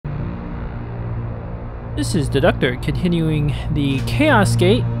This is Deductor continuing the Chaos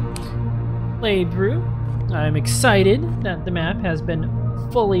Gate playthrough. I'm excited that the map has been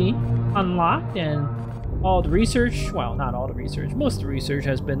fully unlocked and all the research, well, not all the research, most of the research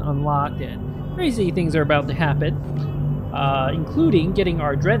has been unlocked and crazy things are about to happen, including getting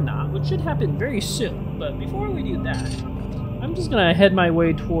our dreadnought, which should happen very soon. But before we do that, I'm just gonna head my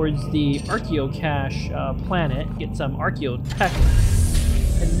way towards the Archeocache planet, get some Archeotech,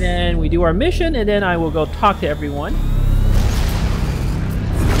 and then we do our mission, and then I will go talk to everyone.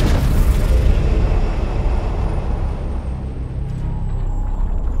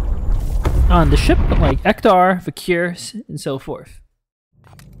 On the ship, like Ectar, Vakir, and so forth.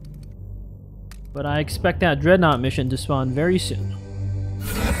 But I expect that dreadnought mission to spawn very soon.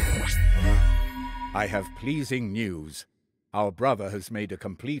 I have pleasing news. Our brother has made a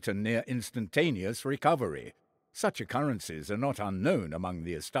complete and near instantaneous recovery. Such occurrences are not unknown among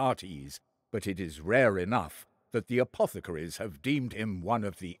the Astartes, but it is rare enough that the apothecaries have deemed him one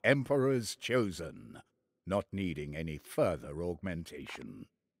of the Emperor's chosen, not needing any further augmentation.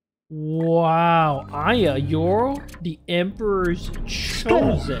 Wow, Aya, you're the Emperor's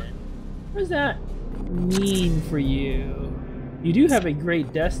chosen. What does that mean for you? You do have a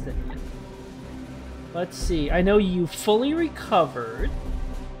great destiny. Let's see, I know you fully recovered.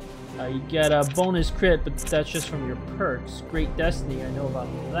 You get a bonus crit, but that's just from your perks. Great destiny, I know about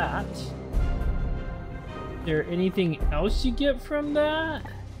that. Is there anything else you get from that?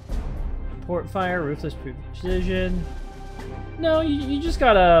 Port fire, ruthless precision. No, you just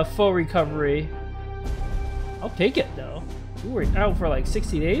got a full recovery. I'll take it though. You were out for like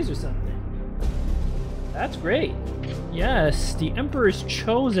 60 days or something. That's great. Yes, the Emperor's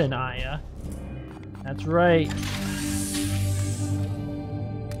chosen, Aya. That's right.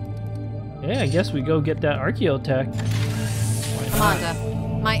 Yeah, I guess we go get that Archeotech. Commander,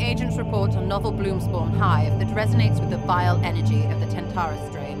 my agents report a novel Bloomspawn hive that resonates with the vile energy of the Tentaris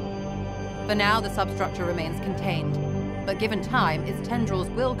strain. For now, the substructure remains contained, but given time, its tendrils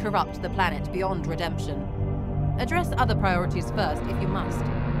will corrupt the planet beyond redemption. Address other priorities first if you must,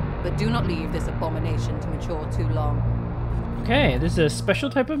 but do not leave this abomination to mature too long. Okay, this is a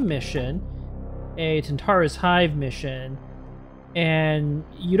special type of mission, a Tentaris hive mission. And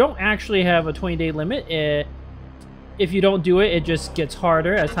you don't actually have a 20-day limit. If you don't do it, it just gets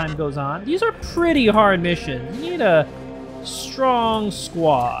harder as time goes on. These are pretty hard missions. You need a strong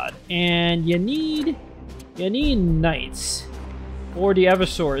squad, and you need knights or the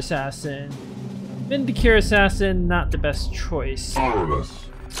Eversor assassin. Vindicare assassin, not the best choice.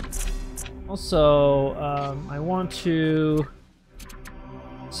 Also, I want to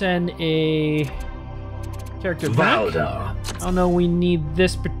send a character back. I don't know, we need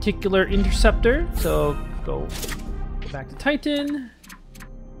this particular interceptor, so go back to Titan.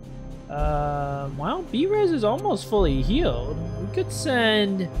 Well, B-Res is almost fully healed. We could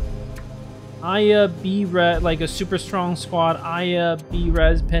send Aya B-Res, like a super strong squad, Aya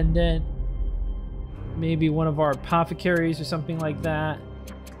B-Res pendant. Maybe one of our apothecaries or something like that.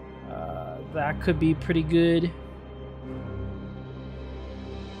 That could be pretty good.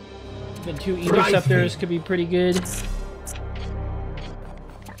 The 2 interceptors could be pretty good.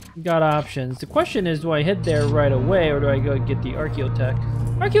 Got options. The question is, do I head there right away or do I go get the Archeotech?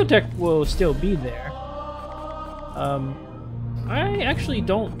 Archeotech will still be there. I actually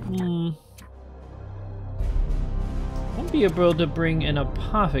won't be able to bring an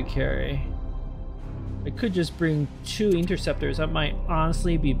apothecary. I could just bring 2 interceptors. That might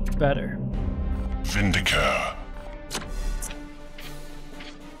honestly be better. Vindicare.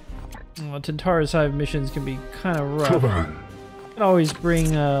 Tentaris hive missions can be kind of rough. I can always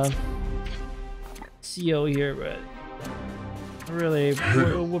bring CO here, but I really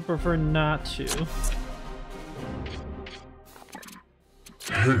would prefer not to.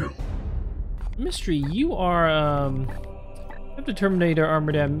 Mystery, you are have the Terminator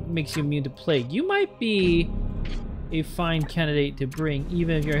armor that makes you immune to plague. You might be a fine candidate to bring,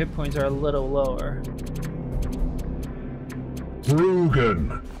 even if your hit points are a little lower.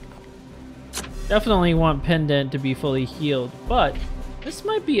 Rugen. Definitely want Pendant to be fully healed, but this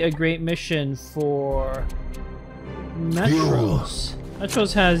might be a great mission for Metros.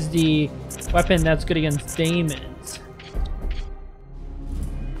 Metros has the weapon that's good against Daemons.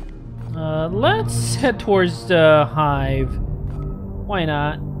 Let's head towards the hive. Why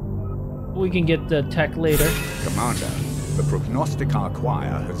not? We can get the tech later. Commander, the Prognosticar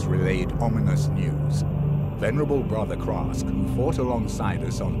Choir has relayed ominous news. Venerable Brother Krask, who fought alongside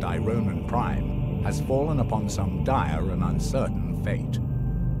us on Dyronan Prime, has fallen upon some dire and uncertain fate.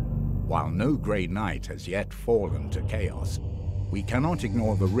 While no Grey Knight has yet fallen to chaos, We cannot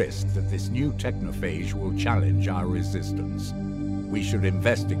ignore the risk that this new technophage will challenge our resistance. We should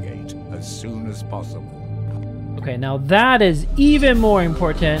investigate as soon as possible. Okay, now that is even more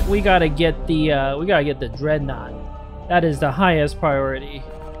important. We gotta get the dreadnought. That is the highest priority.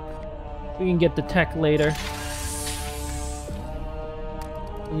 We can get the tech later.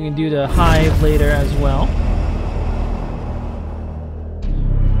 We can do the hive later as well.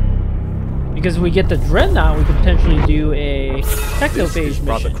 Because if we get the dreadnought, we could potentially do a technophage This is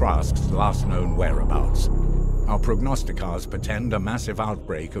Brother mission. Krask's last known whereabouts. Our prognosticators portend a massive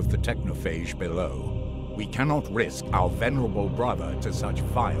outbreak of the technophage below. We cannot risk our venerable brother to such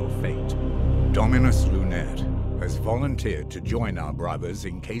vile fate. Dominus Lunette has volunteered to join our brothers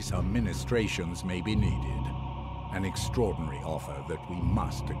in case our ministrations may be needed. An extraordinary offer that we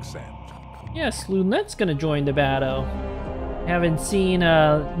must accept. Yes, Lunette's gonna join the battle. Haven't seen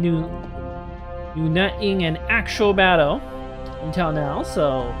Lunette in an actual battle until now,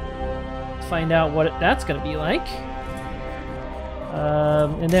 so let's find out what that's gonna be like.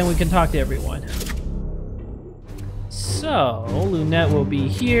 And then we can talk to everyone. So, Lunette will be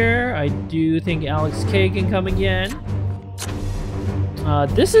here. I do think Alex K can come again.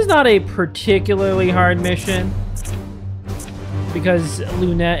 This is not a particularly hard mission because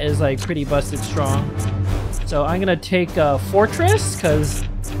Lunette is like pretty busted strong. So I'm gonna take Fortress because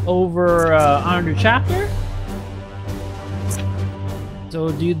over Honored Chapter. So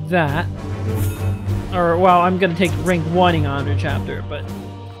we'll do that. Or well, I'm gonna take rank 1 in Honored Chapter, but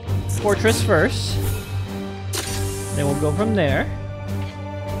Fortress first. Then we'll go from there.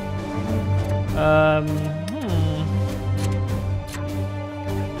 I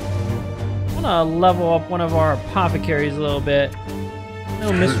wanna level up one of our apothecaries a little bit.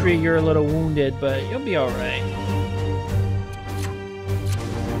 No mystery, you're a little wounded, but you'll be alright.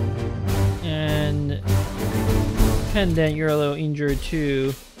 And Pendant, you're a little injured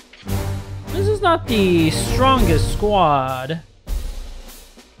too. This is not the strongest squad.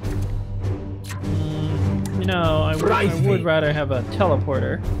 You know, I would rather have a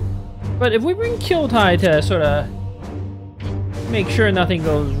teleporter. But if we bring Kiltai to sort of make sure nothing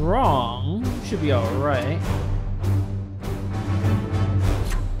goes wrong, should be alright.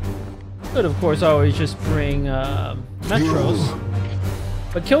 Could of course always just bring Metros.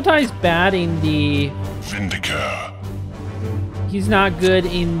 But Kiltai's bad in the... Vindicator. He's not good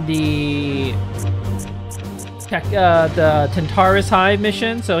in the Tentaris Hive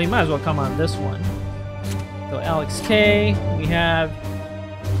mission, so he might as well come on this one. So Alex K, we have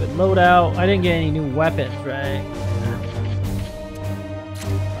good loadout. I didn't get any new weapons, right?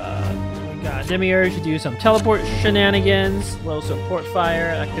 We got Demiurge to do some teleport shenanigans, low support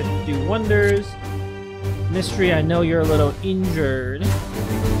fire, that could do wonders. Mystery, I know you're a little injured.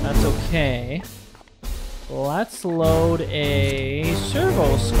 That's okay. Let's load a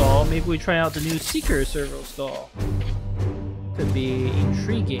Servo Skull. Maybe we try out the new Seeker Servo Skull. Could be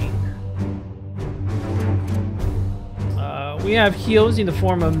intriguing. We have heals in the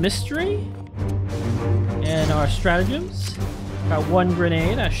form of Mystery. And our stratagems. Got 1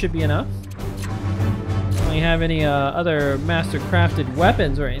 grenade, that should be enough. Don't really have any other master crafted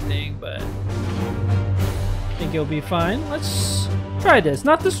weapons or anything, but I think it'll be fine. Let's try this.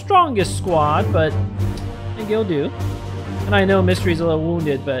 Not the strongest squad, but I think it'll do. And I know Mystery's a little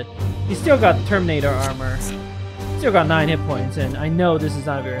wounded, but he's still got Terminator armor. Still got 9 hit points, and I know this is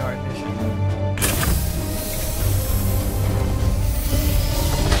not a very hard mission.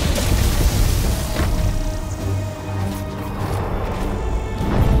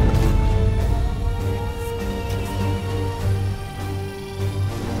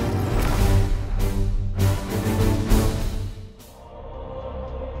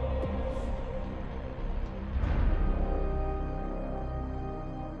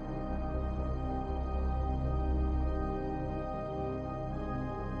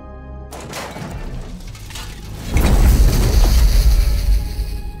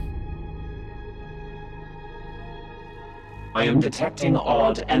 I am detecting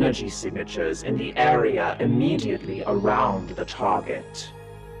odd energy signatures in the area immediately around the target.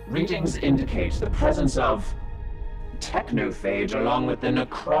 Readings indicate the presence of technophage along with the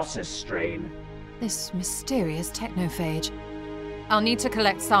necrosis strain. This mysterious technophage. I'll need to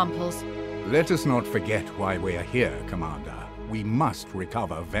collect samples. Let us not forget why we are here, Commander. We must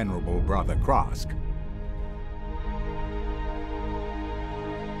recover Venerable Brother Krask.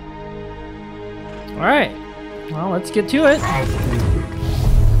 Alright. Well, let's get to it.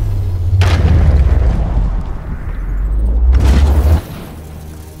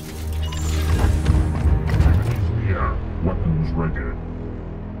 Here, weapons ready.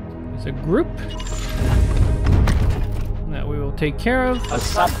 There's a group that we will take care of. A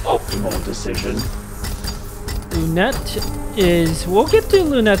suboptimal decision. Lunette is... We'll get to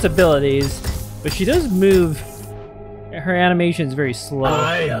Lunette's abilities, but she does move. Her animation is very slow.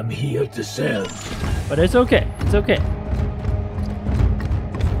 I am here to serve. But it's okay. It's okay.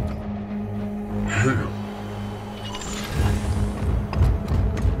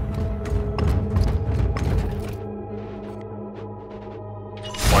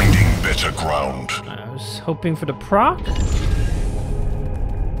 Finding better ground. I was hoping for the proc.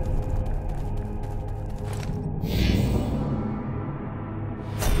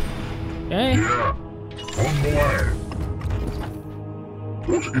 Okay. Yeah. On the way.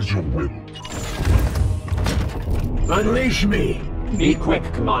 What is your will? Unleash me. Be quick,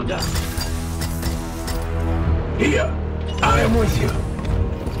 Commander. Here. I am with you.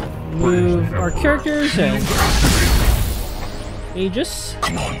 Move our characters and Aegis.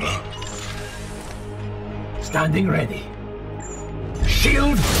 Commander. Standing ready.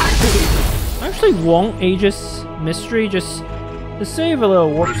 Shield activated. I actually won't Aegis Mystery just to save a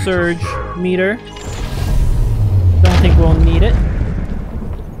little warp surge meter. Don't think we'll need it.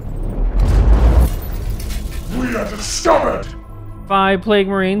 We are discovered! 5 Plague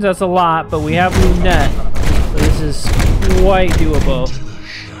Marines, that's a lot, but we have Lunette. So this is quite doable.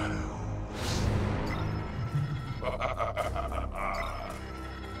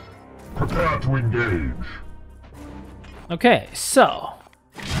 Prepare to engage. Okay, so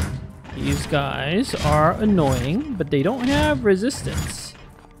these guys are annoying, but they don't have resistance.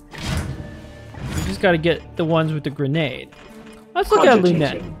 We just gotta get the ones with the grenade. Let's look at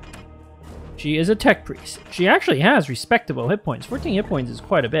Lunette. She is a tech priest. She actually has respectable hit points. 14 hit points is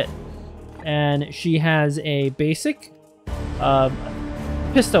quite a bit. And she has a basic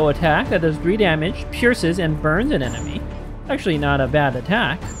pistol attack that does 3 damage, pierces, and burns an enemy. Actually not a bad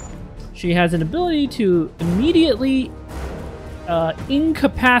attack. She has an ability to immediately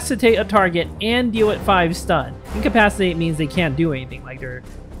incapacitate a target and deal it 5 stun. Incapacitate means they can't do anything, like they're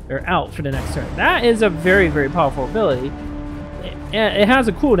out for the next turn. That is a very, very powerful ability. It has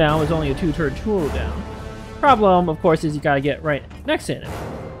a cooldown, it's only a 2-turn cooldown. Problem, of course, is you gotta get right next to it.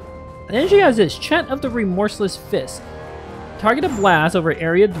 And then she has this Chant of the Remorseless Fist. Target a blast over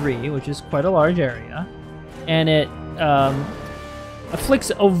Area 3, which is quite a large area, and it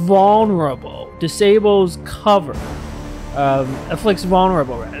afflicts a vulnerable, disables cover, afflicts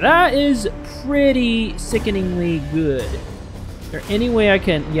vulnerable. That is pretty sickeningly good. Is there any way I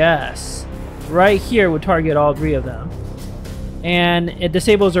can... Yes. Right here would target all 3 of them. And it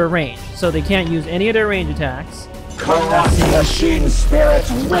disables their range, so they can't use any of their range attacks. Corrupt machine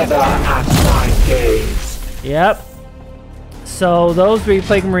spirits wither at my gaze. Yep. So those 3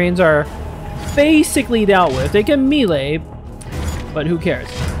 Plague Marines are basically dealt with. They can melee, but who cares?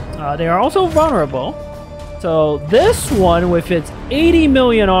 They are also vulnerable. So this one, with its 80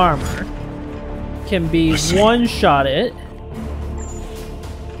 million armor, can be one-shotted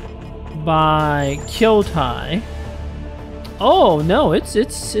by Kill Tie. Oh no,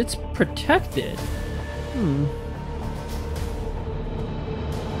 it's protected.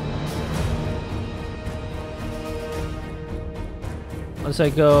 Unless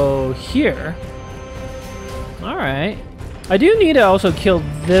I go here. Alright. I do need to also kill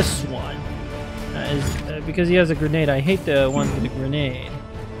this one. Because he has a grenade. I hate the one with the grenade.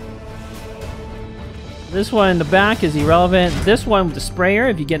 This one in the back is irrelevant. This one with the sprayer,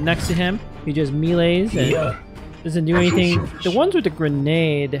 if you get next to him, he just melees and doesn't do anything. The ones with the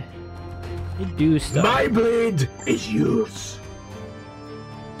grenade, they do stuff. My blade is yours.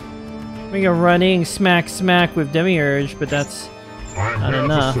 We can running smack with Demiurge, but that's not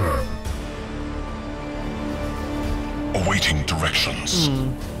enough. Awaiting directions.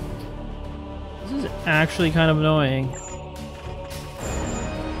 This is actually kind of annoying.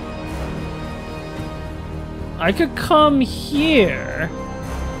 I could come here.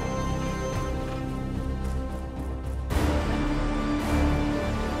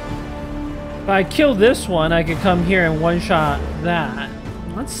 If I kill this one, I could come here and one-shot that.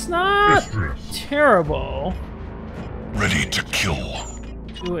 That's not terrible. Ready to kill.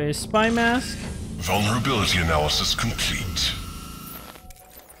 Do a spy mask. Vulnerability analysis complete.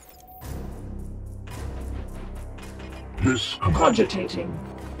 Cogitating.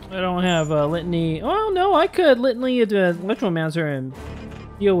 I don't have a litany. Oh no, I could litany the Electromancer and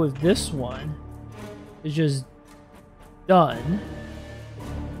deal with this one. It's just done.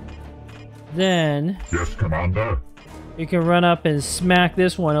 Then Yes, Commander. you can run up and smack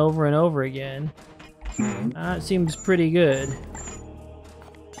this one over and over again. That seems pretty good.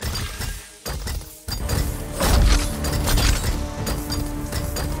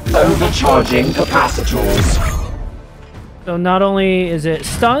 Overcharging capacitors. So not only is it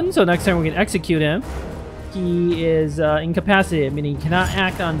stunned, so next time we can execute him, he is incapacitated, meaning he cannot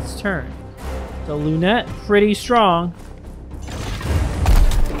act on his turn. So Lunette, pretty strong.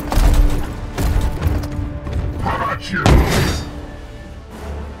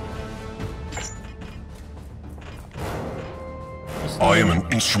 I am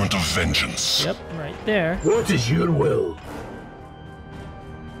an instrument of vengeance. Yep, right there. What is your will?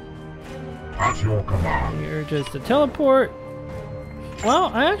 At your command. Here, just a teleport. Well,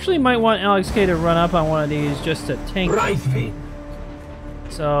 I actually might want Alex K to run up on one of these just to tank. Right feet.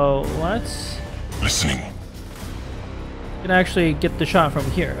 So let's. Listening. Can actually get the shot from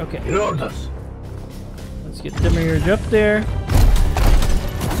here. Okay. In orders. Let's get Demiurge up there.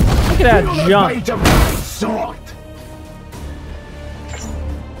 Look at that jump. Bite of my sword.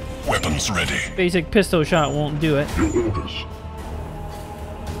 Weapons ready. Basic pistol shot won't do it. Your orders.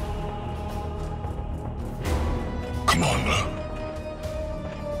 Commander.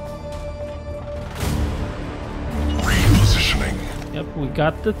 Repositioning. Yep, we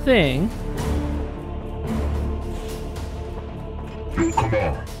got the thing. Your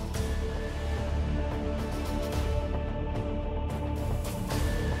command.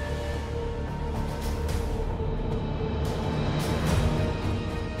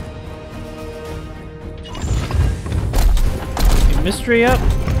 Get Mystery up.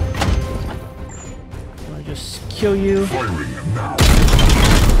 I'll just kill you. Firing now.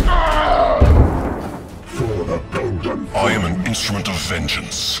 For the golden. I am an instrument of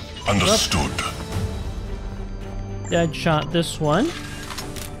vengeance. Understood. Dead shot this one. I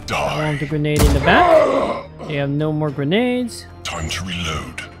want Die. the grenade in the back. They have no more grenades. Time to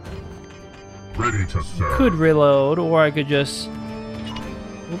reload. Ready to serve. Could reload, or I could just.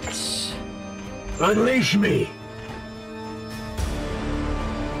 Oops. Unleash me.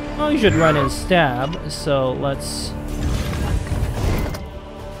 Well, you should run and stab, so let's.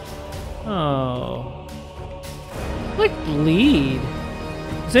 Oh. Like bleed.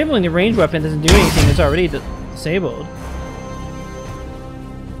 Disabling the ranged weapon doesn't do anything, it's already disabled.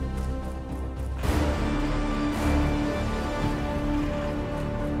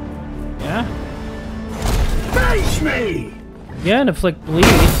 Yeah? Face me. Yeah, and inflict bleed.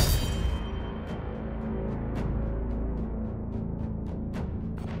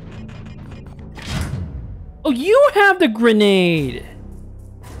 Oh, you have the grenade!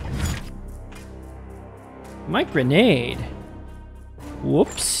 My grenade.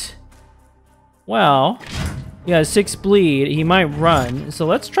 Whoops. Well, he has 6 bleed. He might run. So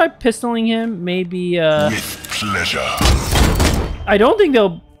let's try pistoling him. Maybe, With pleasure. I don't think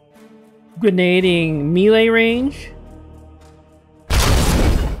they'll grenading melee range.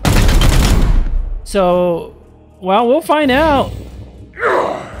 So, well, we'll find out.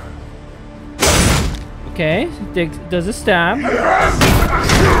 Okay, does a stab.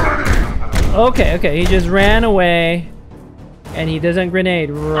 Okay, he just ran away. And he doesn't grenade,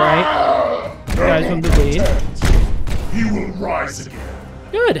 right? Guys from the bleed. He will rise again.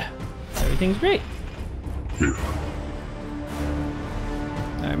 Good. Everything's great.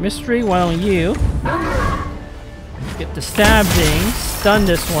 Alright, Mystery, why don't you get the stab thing, stun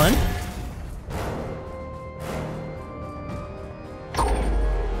this one.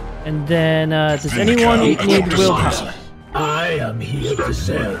 And then, does anyone need willpower? I am here to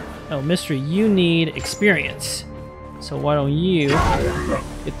serve. Oh, Mystery, you need experience. So why don't you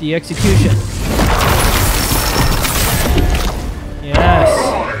get the execution? Yes.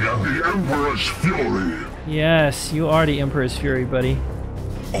 I am the Emperor's fury. Yes, you are the Emperor's Fury, buddy.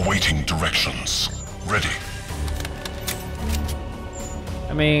 Awaiting directions. Ready.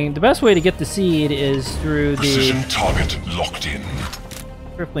 I mean, the best way to get the seed is through Precision the target locked in.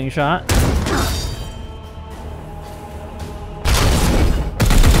 crippling shot.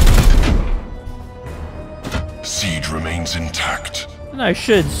 Seed remains intact. And I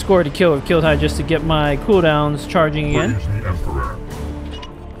should score to kill with kill time just to get my cooldowns charging again. Praise the Emperor.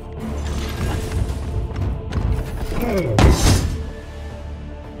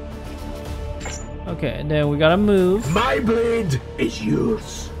 Okay, and then we gotta move. My blade is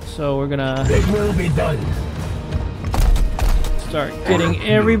yours. So we're gonna It will be done. start getting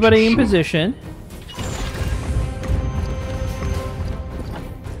everybody in position.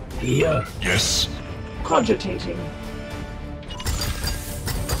 Here. Yes. Cogitating.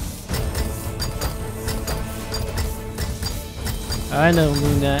 I know,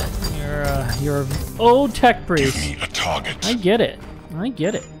 Lunette. You're an old tech Give priest. me a target. I get it. I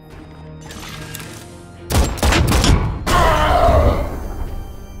get it.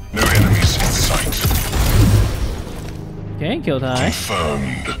 No enemies in sight. Okay, kill time.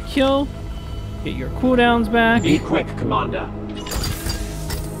 Confirmed. Kill. Get your cooldowns back. Be quick, Commander.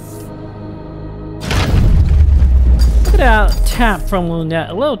 Look at that tap from Lunette.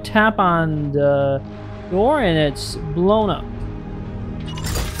 A little tap on the door and it's blown up.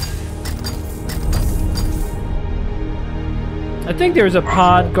 I think there's a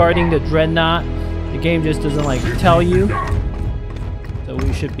pod guarding the dreadnought. The game just doesn't like tell you. So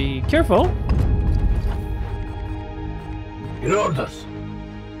we should be careful. Your orders.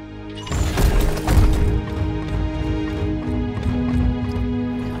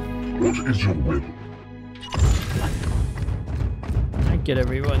 What is your will? I get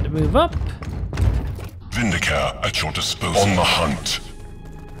everyone to move up. Vindicator at your disposal. On the hunt.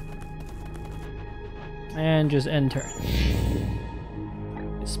 And just end turn.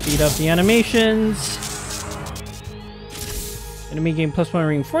 Speed up the animations. Enemy gain +1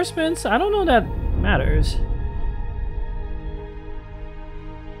 reinforcements. I don't know that matters.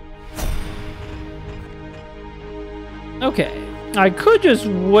 Okay. I could just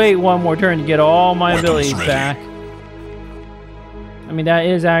wait one more turn to get all my abilities back. I mean, that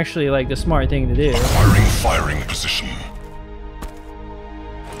is actually like the smart thing to do. Firing position.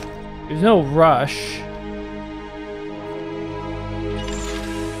 There's no rush.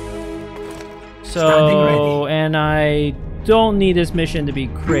 So, and I don't need this mission to be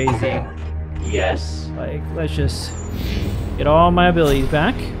crazy. Yes. Like, let's just get all my abilities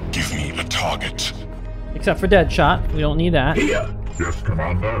back. Give me a target. Except for Deadshot. We don't need that. Here. Yes,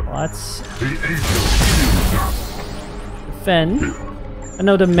 Commander. Let's The angel. defend. I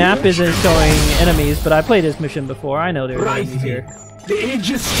know the map isn't showing enemies, but I played this mission before. I know there are enemies here. The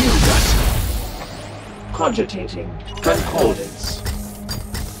aegis shield us. Cogitating. Concordance.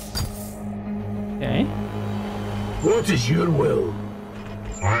 Okay. What is your will?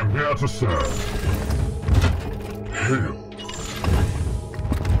 I am here to serve. Hail.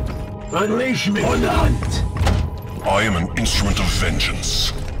 Unleash me on the hunt. I am an instrument of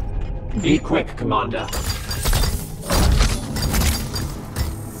vengeance. Be quick, Commander.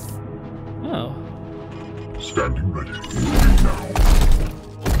 Oh. Standing ready. Moving now.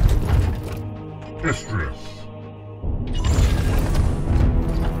 Mistress.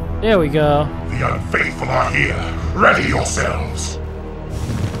 There we go. The unfaithful are here. Ready yourselves.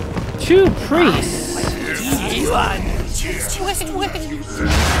 2 priests.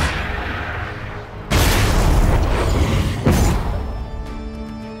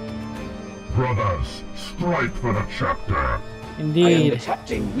 Brothers, strike for the chapter. I am Indeed.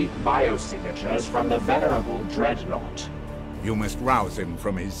 detecting weak biosignatures from the venerable dreadnought. You must rouse him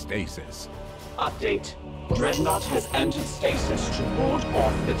from his stasis. Update. Dreadnought has entered stasis to ward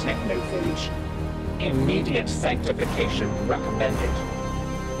off the technophage. Immediate sanctification recommended.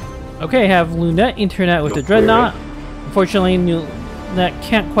 Okay, have Lunette internet with the dreadnought. Unfortunately, Lunette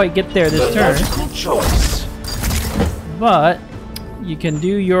can't quite get there this turn. Logical choice. But you can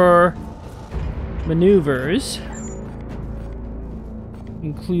do your maneuvers,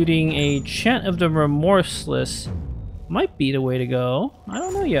 including a chant of the remorseless. Might be the way to go. I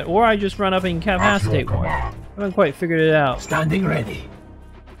don't know yet. Or I just run up and incapacitate one. I haven't quite figured it out. Standing ready.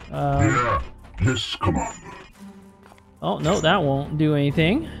 Here. Yes, Commander. Oh, no, that won't do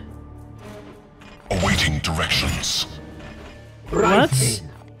anything. Awaiting directions. Let's...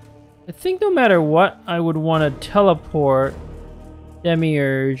 I think no matter what, I would want to teleport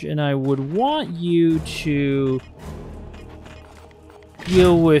Demiurge, and I would want you to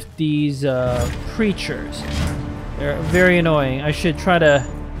deal with these creatures. They're very annoying. I should try to...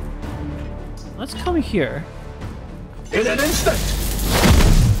 Let's come here. In an instant.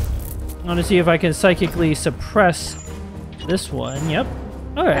 I want to see if I can psychically suppress this one. Yep.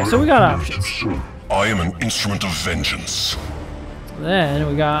 Okay, so we got options. I am an instrument of vengeance. Then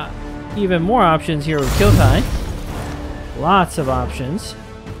we got even more options here with Kill Time. Lots of options.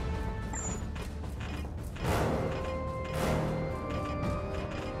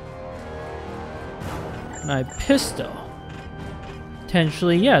 My pistol.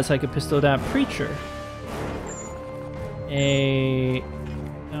 Potentially, yes, I could pistol that preacher.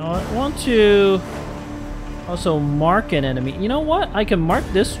 Now I want to also mark an enemy. You know what? I can mark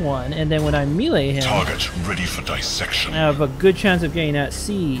this one, and then when I melee him, Target ready for dissection. I have a good chance of getting that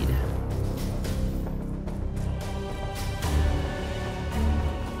seed.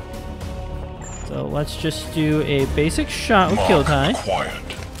 So let's just do a basic shot with Kill Time. Required.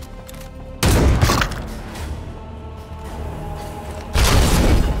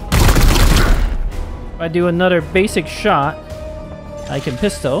 If I do another basic shot, I can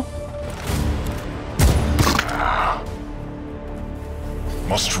pistol.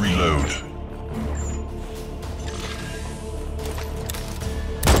 Must reload.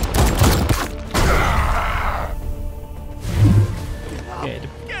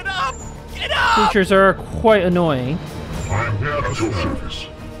 Creatures are quite annoying. I'm here at your service.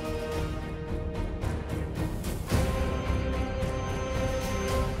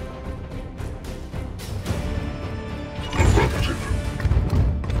 Affirmative.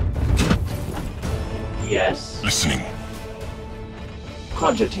 Yes. Listening.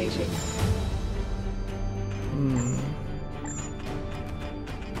 Cogitating.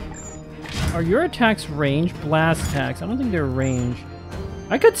 Are your attacks range? Blast attacks. I don't think they're range.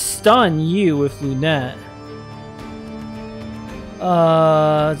 I could stun you with Lunette.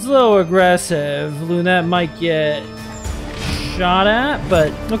 It's a little aggressive. Lunette might get shot at,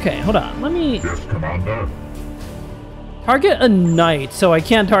 but okay, hold on. Let me Yes, Commander. target a knight, so I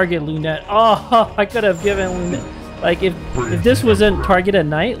can't target Lunette. Oh, I could have given Lunette. Like if this wasn't target a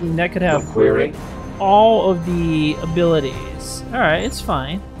knight, Lunette could have Query. all of the abilities. All right, it's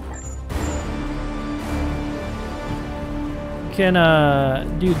fine. Can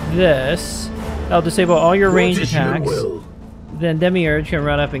do this. That'll disable all your range attacks. Then Demiurge can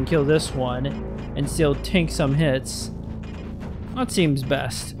run up and kill this one and still tank some hits. That seems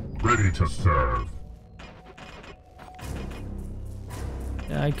best. Ready to serve.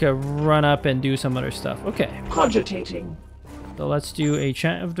 I could run up and do some other stuff. Okay, Cogitating. so let's do a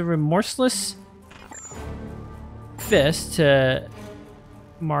chant of the remorseless fist to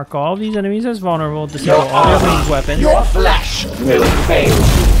mark all of these enemies as vulnerable, disable all their ranged weapons. Your flesh will fail.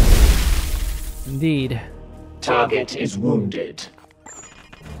 Indeed. Target is wounded.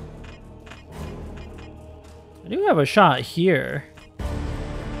 I do have a shot here.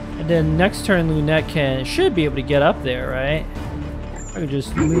 And then next turn Lunette should be able to get up there, right? I could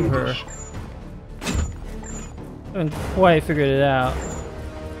just move her. I haven't quite figured it out.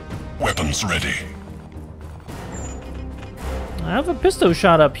 Weapons ready. I have a pistol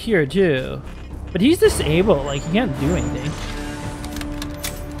shot up here too. But he's disabled, like he can't do anything.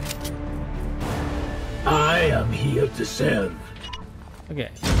 I am here to serve. Okay.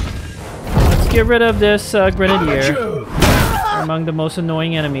 Let's get rid of this Grenadier. Amateur! They're among the most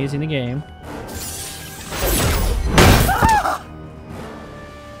annoying enemies in the game.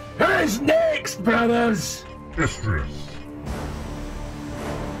 Who's next, brothers? Mistress.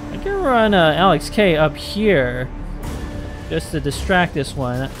 I can run Alex K up here just to distract this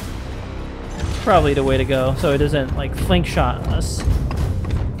one. That's probably the way to go, so it doesn't like flank shot us.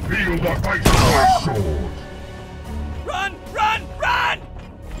 Feel the fight of my sword. Run! Run! Run!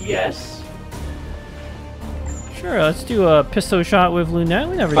 Yes. Sure, let's do a pistol shot with Lunette.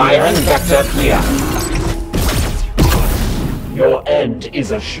 We never do Fire and that. vector clear. Your end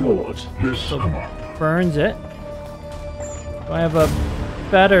is assured. Yes, Commander. Burns it. Do I have a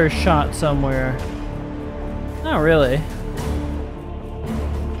better shot somewhere? Not really.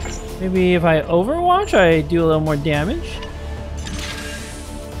 Maybe if I overwatch, I do a little more damage.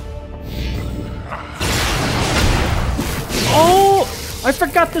 Oh! I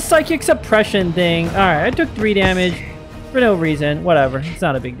forgot the psychic suppression thing. Alright, I took 3 damage for no reason. Whatever. It's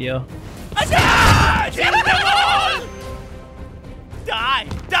not a big deal. Attack! Kill them all! Die!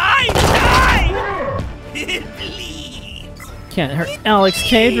 Die! Die! It bleeds! Can't hurt Alex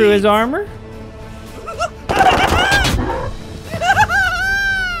K through his armor.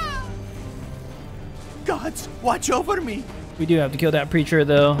 Gods, watch over me! We do have to kill that preacher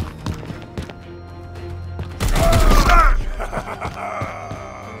though.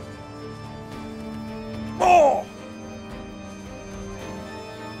 More!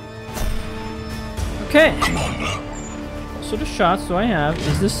 Okay. What sort of shots do I have?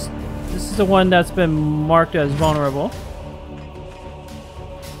 Is this is the one that's been marked as vulnerable?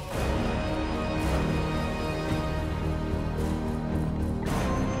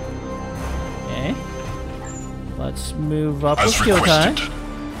 Okay. Let's move up with As skill time. requested.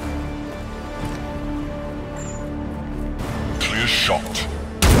 Clear shot.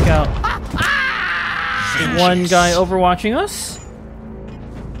 Check out one Vengeance. guy overwatching us.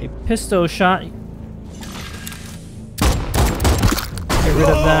 A pistol shot. Get rid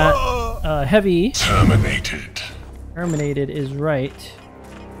of that. Heavy. Terminated. Terminated is right.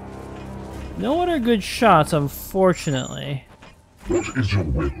 No other good shots, unfortunately. What is your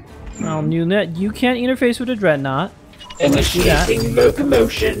will? Well, Lunette, you can't interface with a dreadnought. Initiating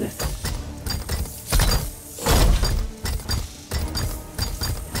locomotion.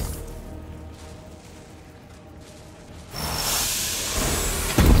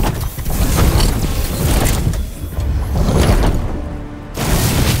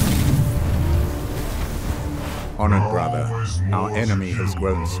 Honored brother, our enemy has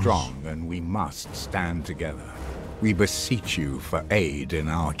grown strong and we must stand together. We beseech you for aid in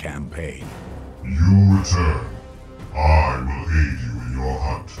our campaign. You return. I will aid you in your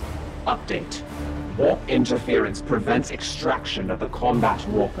hunt. update. Warp interference prevents extraction of the combat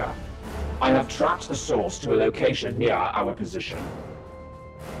walker. I have tracked the source to a location near our position.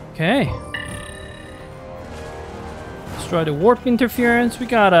 Okay. Destroy the warp interference. We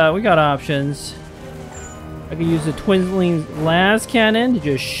got options. I can use the twinkling las cannon to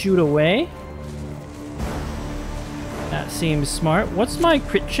just shoot away. That seems smart. What's my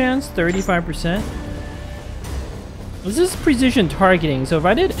crit chance? 35%. This is precision targeting, so if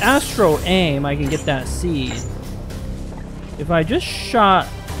I did astro aim, I can get that seed. If I just shot,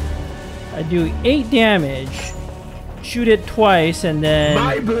 I do 8 damage, shoot it twice, and then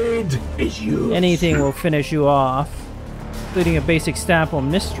My blade is yours. anything will finish you off, including a basic stab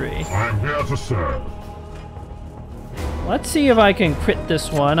on mystery. I'm here to serve. Let's see if I can crit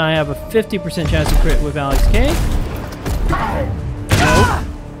this one. I have a 50% chance to crit with Alex K. Nope.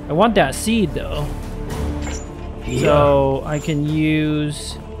 I want that seed though. So I can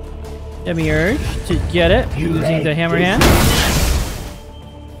use Demiurge to get it using the hammer hand.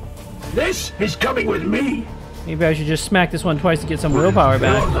 This is coming with me. Maybe I should just smack this one twice to get some willpower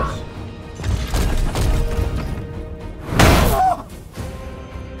back.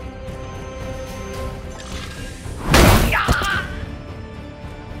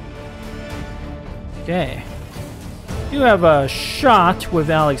 Okay. You have a shot with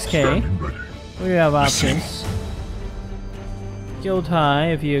Alex K. We have options. Guild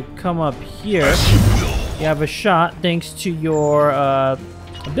High, if you come up here, you have a shot thanks to your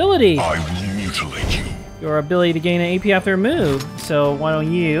ability. I will mutilate you. Your ability to gain an AP after a move. So why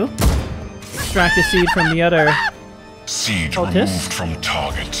don't you extract the seed from the other Siege cultist? removed from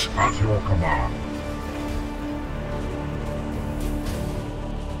target. At your command.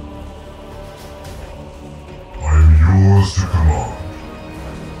 I am yours to command.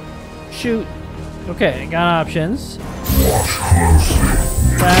 Shoot. Okay, got options. Watch closely.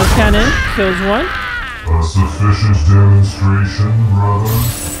 Las cannon kills one. A sufficient demonstration, brother?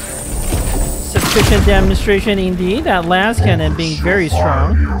 Sufficient demonstration indeed. That las cannon being very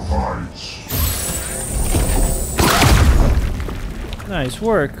strong. Nice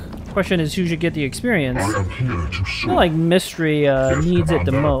work. Question is who should get the experience. I am here to I feel like Mystery needs it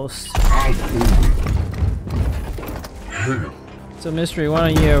the most. So Mystery,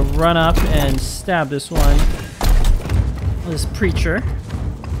 why don't you run up and stab this one? This preacher.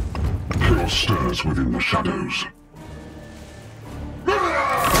 Chaos stirs within the shadows.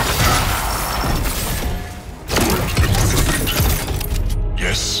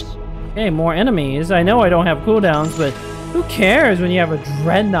 Yes. Okay, more enemies. I know I don't have cooldowns, but who cares when you have a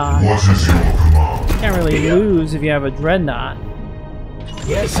dreadnought? What is your command? Can't really lose if you have a dreadnought.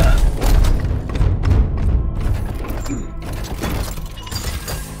 Yes, sir.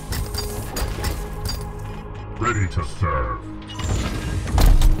 Ready to serve.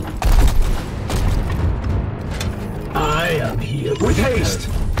 I am here with haste.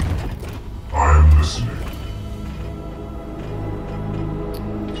 I am listening.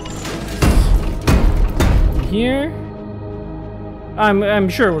 Here, I'm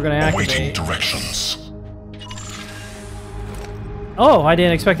sure we're gonna Awaiting activate. directions. Oh, I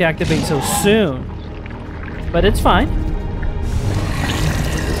didn't expect to activate so soon, but it's fine.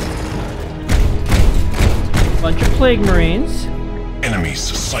 Bunch of plague marines. Enemies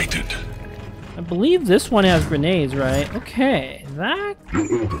sighted. I believe this one has grenades, right? Okay, that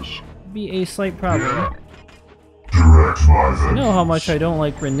Your orders. could be a slight problem. Direct my vengeance. You know how much I don't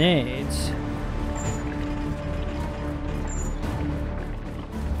like grenades.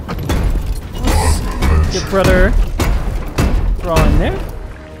 Let's get brother throw in there.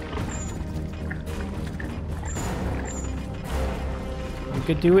 We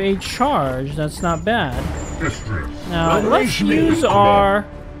could do a charge, that's not bad. Now let's use our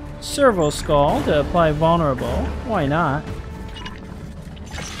Servo Skull to apply vulnerable. Why not?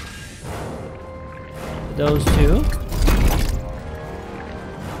 Those two.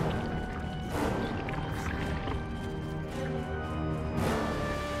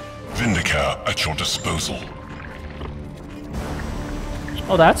 Vindicator at your disposal.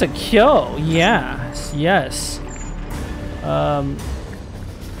 Oh, that's a kill. Yes, yes.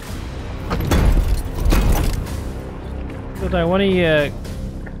 But I want to.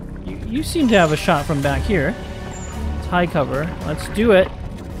 You seem to have a shot from back here. It's high cover. Let's do it.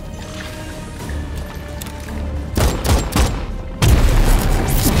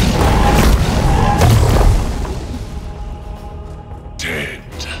 Dead.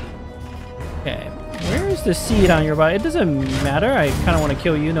 Okay. Where is the seed on your body? It doesn't matter. I kind of want to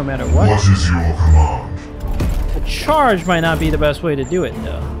kill you no matter what. What is your command? The charge might not be the best way to do it,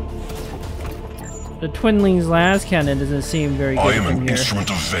 though. The Twinling's las cannon doesn't seem very good I am from an here.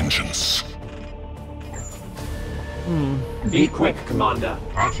 instrument of vengeance. Be quick, Commander.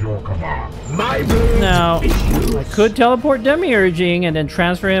 At your command. Now, I could teleport Demiurging and then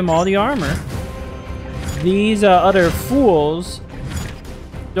transfer him all the armor. These other fools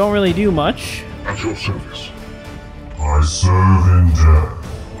don't really do much. At your service. I serve in death.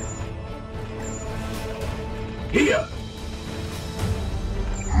 Here.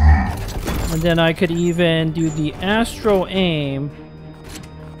 And then I could even do the astral aim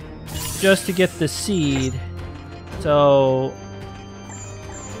just to get the seed. So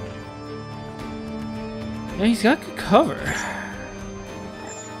yeah, he's got good cover.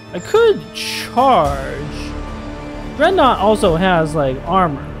 I could charge. Dreadnought also has like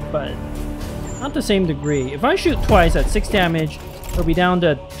armor, but not the same degree. If I shoot twice at 6 damage, it'll be down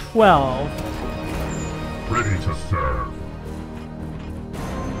to 12. Ready to serve.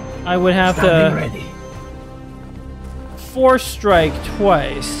 I would have Standing to ready. force strike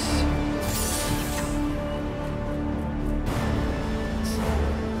twice.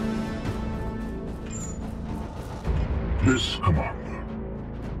 Yes, Commander.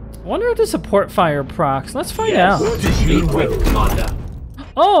 I wonder if the support fire procs. Let's find out. What is Be your quick, will? Commander.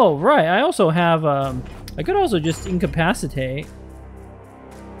 Oh, right. I also have, I could also just incapacitate.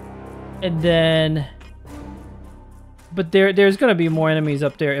 And then... But there's gonna be more enemies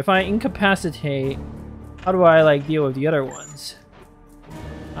up there. If I incapacitate, how do I, like, deal with the other ones?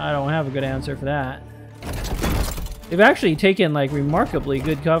 I don't have a good answer for that. They've actually taken, like, remarkably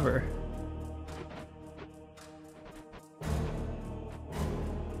good cover.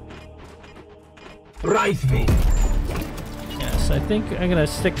 Right way. Yes, I think I'm gonna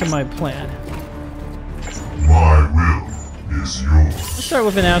stick to my plan. My will is yours. Let's start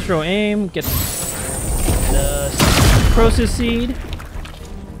with an astral aim, get the process seed.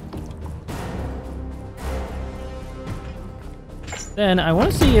 Then I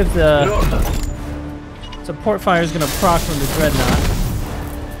want to see if the support fire is going to proc from the dreadnought.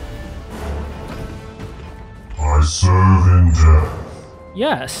 I serve in death.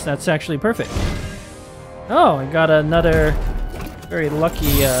 Yes, that's actually perfect. Oh, I got another very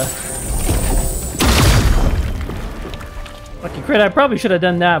lucky lucky crit. I probably should have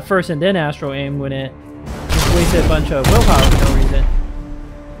done that first and then astral aim when it just wasted a bunch of willpower for no reason.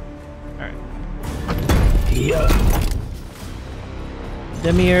 Alright. Here.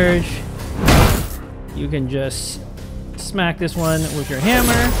 Demiurge, you can just smack this one with your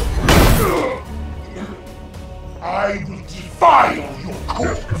hammer. I will defile your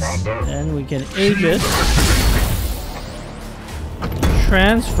course. Yes, Commander. And we can Aegis.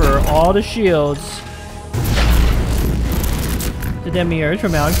 Transfer all the shields to Demiurge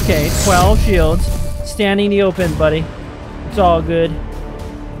from Alex. Okay, 12 shields. Standing in the open, buddy. It's all good.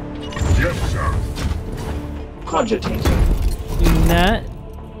 Yes, sir. Cogitating. Doing that.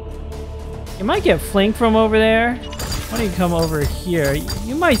 You might get flanked from over there. Why don't you come over here?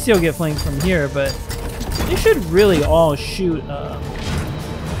 You might still get flanked from here, but they should really all shoot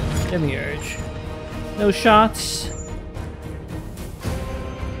Demiurge. No shots.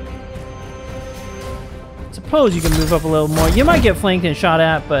 Suppose you can move up a little more. You might get flanked and shot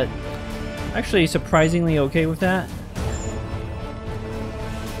at, but actually surprisingly okay with that.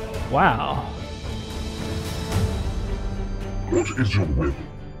 Wow. What is your will?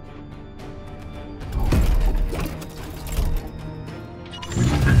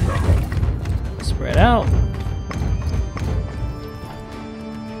 Spread out.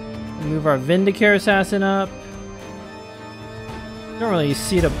 Move our Vindicare assassin up. Don't really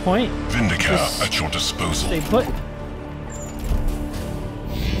see the point. Vindicare Just at your disposal. stay put.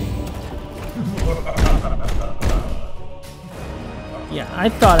 Yeah, I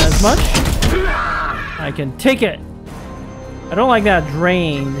thought as much. I can take it. I don't like that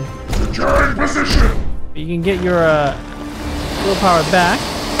drained. Secure in position. But you can get your willpower back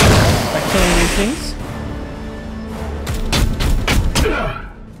by killing these things.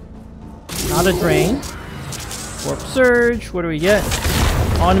 Not a drain. Warp Surge. What do we get?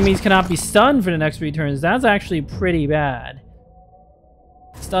 All enemies cannot be stunned for the next 3 turns. That's actually pretty bad.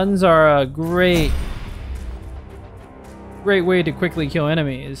 Stuns are a great way to quickly kill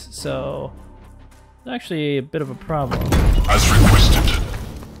enemies, so it's actually a bit of a problem. As requested.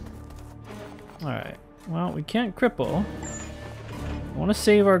 Alright, well, we can't cripple. I want to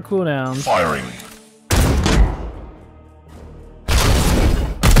save our cooldowns. Firing.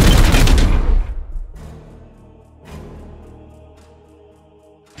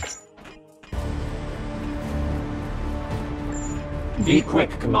 Be quick,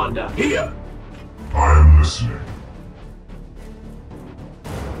 Commander. Here. I am listening.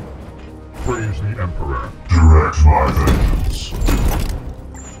 praise the Emperor. Direct my vengeance.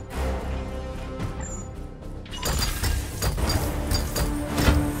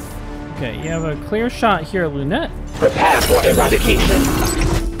 Okay, you have a clear shot here, Lunette. Prepare for eradication.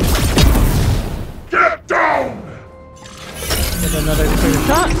 Get down! Get another clear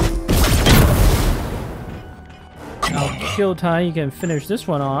shot. Commander. Kill Ty, you can finish this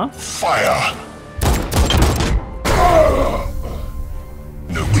one off. Fire!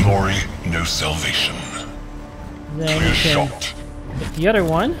 No glory, no salvation. Then Clear you can shot. hit the other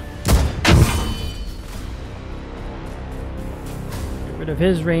one. Get rid of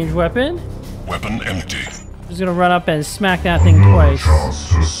his ranged weapon. Weapon empty. Just gonna run up and smack that thing Another twice. chance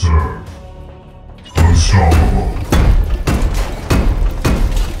to serve. Unstoppable.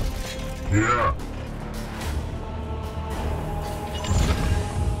 Yeah.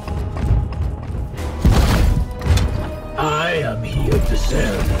 I am here to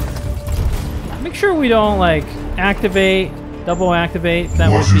serve. Make sure we don't like activate, double activate. That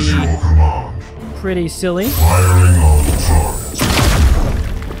What would is your be command? pretty silly. Firing on target.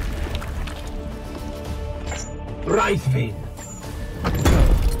 Right, Finn.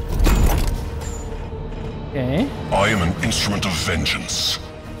 Okay. I am an instrument of vengeance.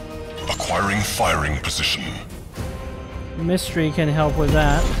 Acquiring firing position. Mystery can help with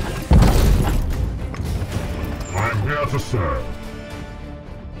that. I'm here to serve.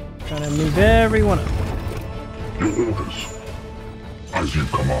 Trying to move everyone up. Your orders. As you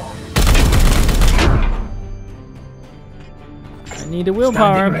command. I need a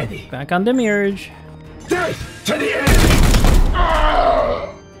willpower. Standing ready. Back on the Mirage. Death to the enemy!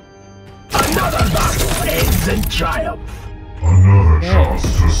 Another battle ends in triumph. Another Okay. chance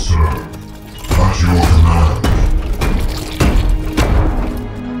to serve. At your command.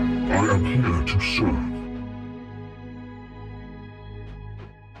 I am here to serve.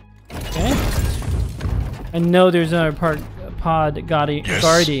 Okay. I know there's another pod guarding Yes.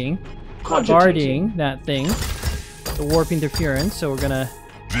 guarding that thing. The warp interference, so we're gonna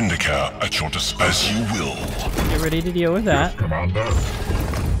Vindicare at your disposal. As you will. get ready to deal with that. Commander.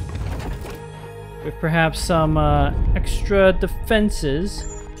 With perhaps some extra defenses.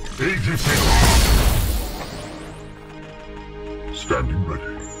 Aegis. Standing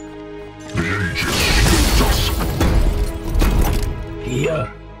ready. The Aegis shields us. Here.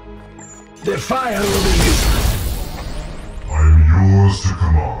 The fire will be useless. I am yours to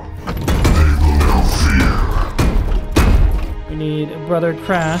command. They will know fear. We need Brother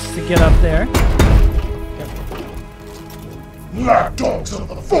Crass to get up there. Lapdogs of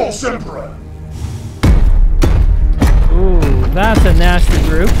the false emperor. Ooh, that's a nasty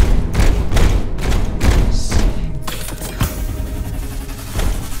group.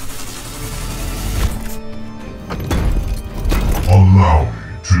 Allow me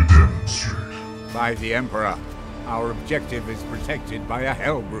to demonstrate. By the Emperor, our objective is protected by a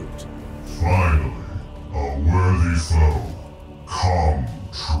Helbrute. Finally, a worthy foe. Come,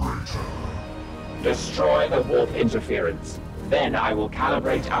 traitor. Destroy the warp interference. Then I will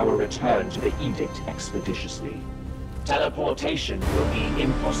calibrate our return to the Edict expeditiously. Teleportation will be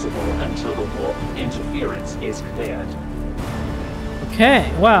impossible until the warp interference is cleared.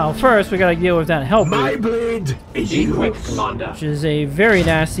 Okay, well, first we gotta deal with that My Helbrute, blade is Be quick, yours. Commander. which is a very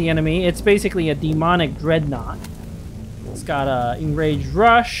nasty enemy. It's basically a demonic dreadnought. It's got a enraged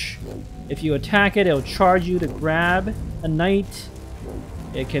rush. If you attack it, it'll charge you to grab a knight.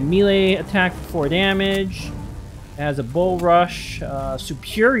 It can melee attack for 4 damage. It has a bull rush,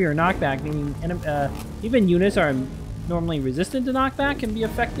 superior knockback, meaning even units are normally resistant to knockback can be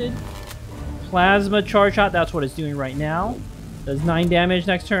affected. Plasma charge shot, that's what it's doing right now. Does 9 damage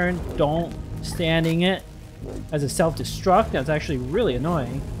next turn. Don't standing it. As a self-destruct, that's actually really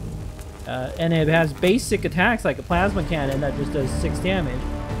annoying. And it has basic attacks like a plasma cannon that just does 6 damage.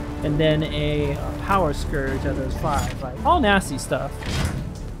 And then a power scourge that does 5. Like, all nasty stuff.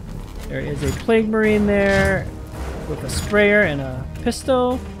 There is a plague marine there with a sprayer and a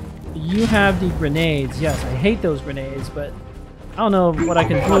pistol. You have the grenades. Yes, I hate those grenades, but I don't know what I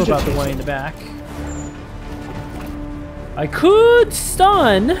can do about the one in the back. I could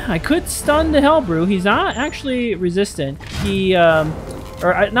stun the Helbrute. He's not actually resistant. He,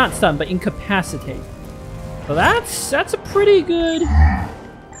 or not stun, but incapacitate. So that's a pretty good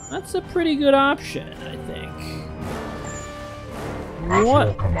option, I think.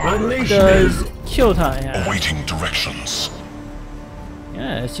 What does Kyotai have? Awaiting directions.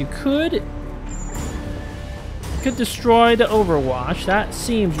 Yes, you could destroy the Overwatch. That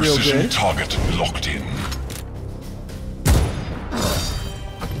seems real Precision good. target locked in.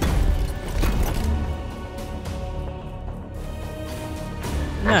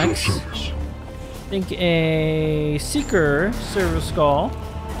 Next, think a Seeker Silver Skull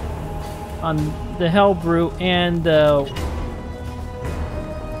on the Helbrute, and the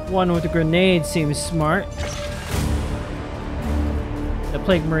one with the grenade seems smart. The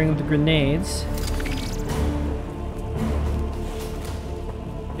Plague Marine with the grenades.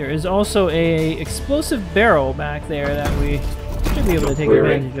 There is also a explosive barrel back there that we should be able to take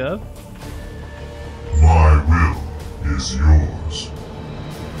advantage of. My will is yours.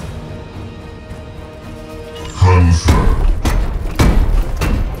 Confirmed.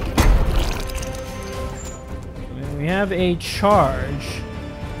 We have a charge.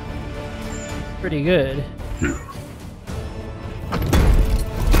 Pretty good. Here.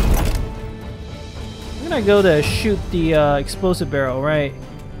 I'm gonna go to shoot the explosive barrel right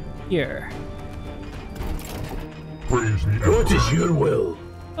here. Praise the What is your will?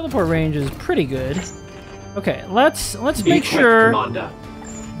 Teleport range is pretty good. Okay, let's make sure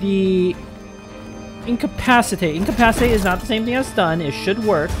the incapacitate. Incapacitate is not the same thing as stun. It should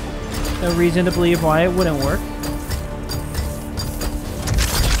work. No reason to believe why it wouldn't work.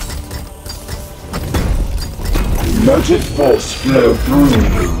 Let its force flow through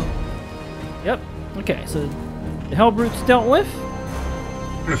you. Yep. Okay, so the Helbrute's dealt with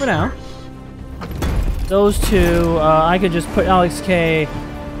for now. Those two, I could just put Alex K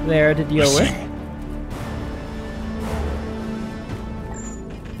there to deal with.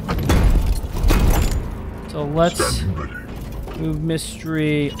 So let's move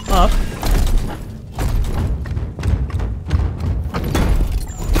Mystery up.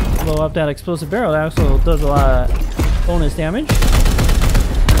 Blow up that explosive barrel. That also does a lot of bonus damage.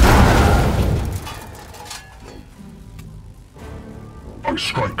 I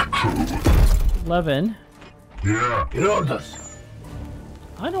strike true. 11. Yeah. In orders.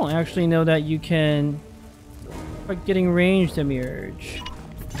 I don't actually know that you can start getting ranged emerge.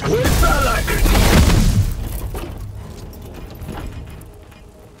 With alacrity.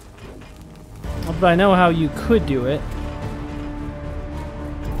 But I know how you could do it.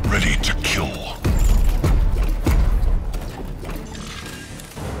 Ready to kill.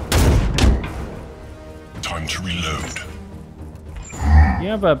 Time to reload. You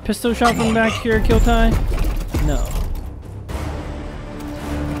have a pistol shot from back here, Kiltai? No.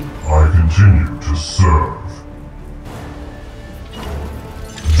 I continue to serve.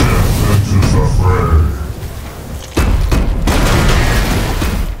 Death enters the fray.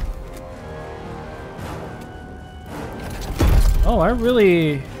 Oh, I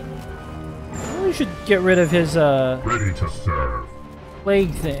really should get rid of his Ready to serve.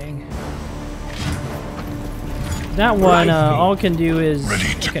 plague thing. That one, all it can do is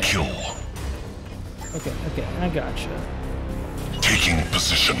Ready to kill. Okay, I gotcha. Taking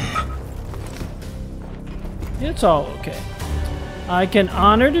position. It's all okay. I can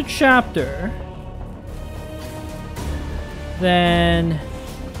honor the chapter. Then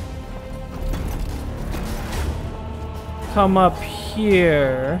come up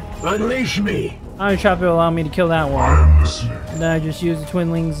here. Unleash me. Honor the chapter will allow me to kill that I one. am listening. And then I just use the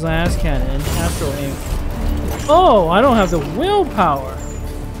Twinling's last cannon. Astral aim. Oh, I don't have the willpower.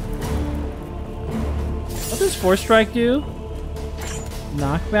 What does Force Strike do?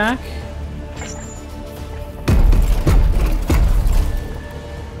 Knockback?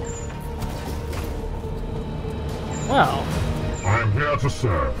 Wow. I am here to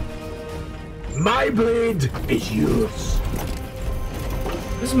serve. My blade is yours.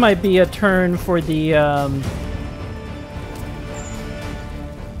 This might be a turn for the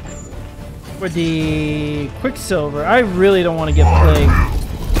Quicksilver. I really don't want to get plagued.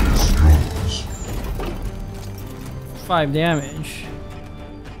 Is yours. 5 damage.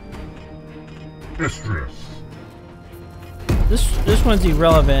 Mistress. This one's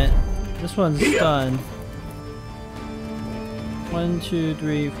irrelevant. This one's stunned. 1, 2,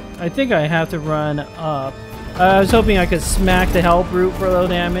 3. I think I have to run up. I was hoping I could smack the Helbrute for low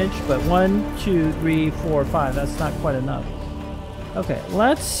damage, but 1, 2, 3, 4, 5. That's not quite enough. Okay,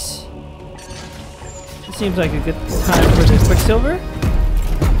 let's. It seems like a good time for this Quicksilver.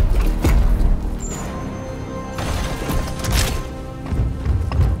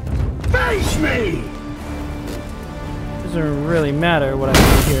 Face me. Doesn't really matter what I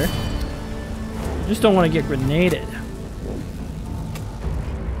do here. I just don't want to get grenaded.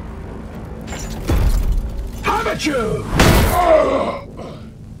 Amateur.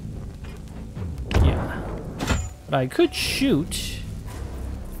 Yeah. But I could shoot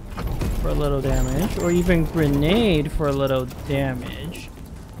for a little damage, or even grenade for a little damage.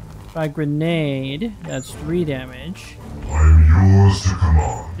 If I grenade, that's 3 damage. I am yours to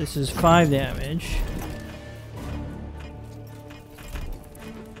command. This is 5 damage.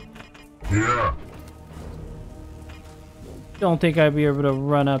 Here. don't think I'd be able to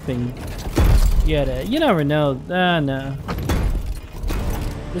run up and get it. You never know. No.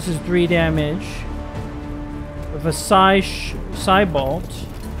 This is 3 damage with a psi bolt.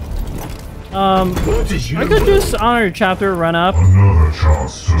 I could just honor chapter, run up. Another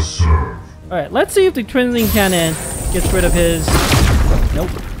chance to serve. Alright, let's see if the twinning cannon gets rid of his.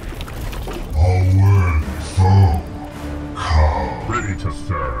 Nope. Already foe. Come. Ready to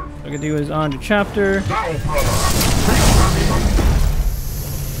serve. What I can do is honor chapter. Now, brother.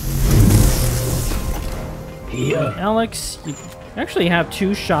 Here. Alex, you actually have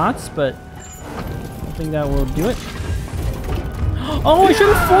 2 shots, but I don't think that will do it. Oh, I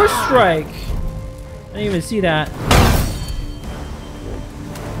should have force strike. I didn't even see that.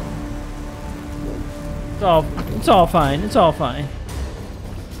 It's all fine. It's all fine.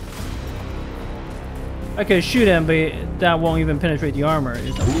 I could shoot him, but that won't even penetrate the armor.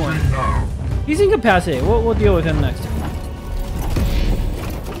 There's no point. He's incapacitated. We'll deal with him next time.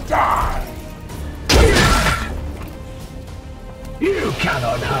 Die. You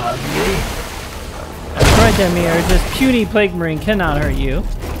cannot harm me. That's right, Demir. This puny plague marine cannot hurt you.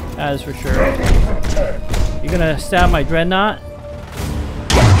 That is for sure. You're gonna stab my dreadnought?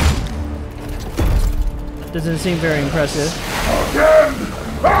 That doesn't seem very impressive.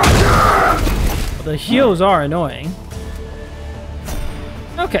 Well, the heals are annoying.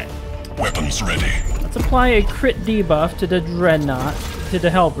 Okay. Weapons ready. Let's apply a crit debuff to the dreadnought, to the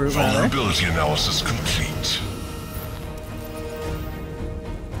Helbrute rather. Vulnerability analysis complete.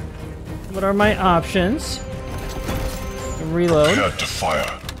 What are my options? Reload. Prepared to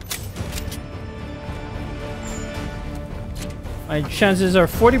fire. My chances are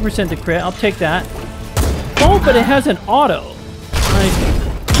 40% to crit. I'll take that. Oh, but it has an auto.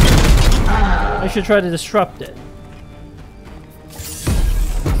 I should try to disrupt it.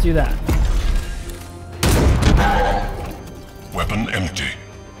 Let's do that. Weapon empty.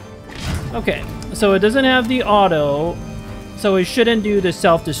 Okay, so it doesn't have the auto, so it shouldn't do the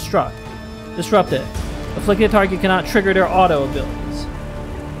self-destruct. Disrupt it. Afflicted target cannot trigger their auto abilities.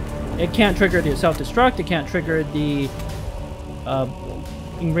 It can't trigger the self-destruct, it can't trigger the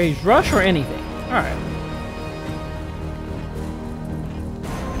enraged rush or anything. Alright.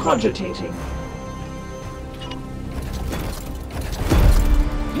 Cogitating.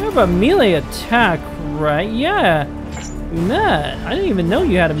 You have a melee attack, right? Yeah. Nah, I didn't even know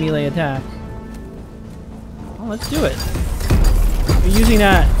you had a melee attack. Well, let's do it. You're using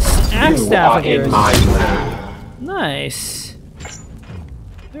that axe staff of yours. Nice.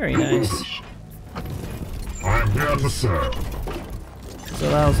 Very nice. I am here to serve. So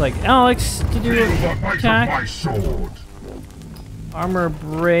that was like Alex to do Feel the might of my attack. sword. Armor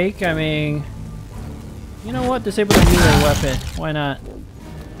break, I mean... You know what? Disable the melee weapon. Why not?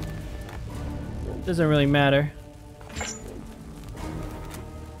 Doesn't really matter.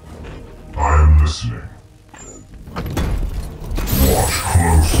 I am listening. Watch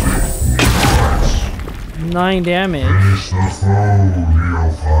closely, neophytes. 9 damage. Face the foe,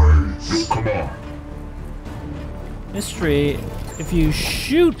 neophytes. Come on. Mystery, if you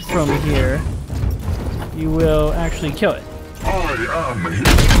shoot from here, you will actually kill it. I am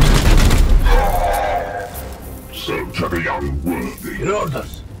here. So to the unworthy. Your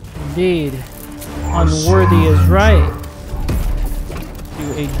orders. Indeed. Unworthy is right. Do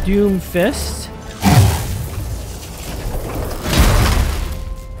a Doom Fist.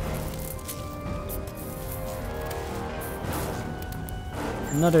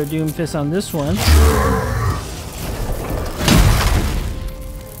 Another Doom Fist on this one.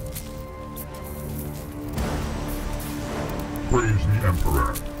 Praise the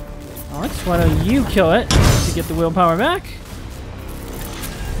Emperor. Alex, why don't you kill it to get the willpower back?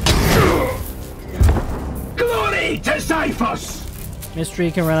 Glory to Xiphos!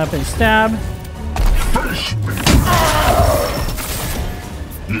 Mystery can run up and stab. Finish me.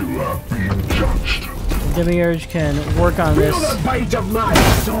 You are being judged. Demiurge can work on Feel this the bite of my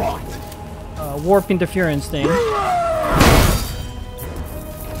sword! warp interference thing.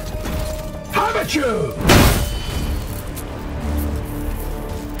 Have at you!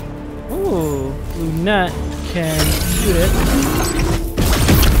 Ooh, Lunette can shoot it.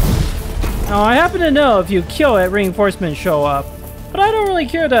 Now, I happen to know if you kill it, reinforcements show up. But I don't really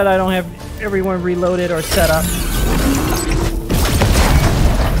care that I don't have everyone reloaded or set up.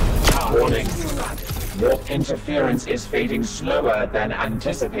 Warning. Warp interference is fading slower than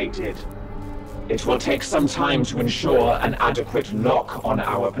anticipated. It will take some time to ensure an adequate lock on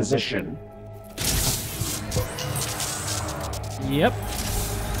our position. Yep.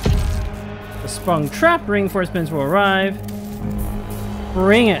 The sprung trap reinforcements will arrive.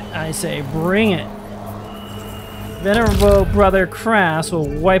 Bring it, I say, bring it. Venerable Brother Crass will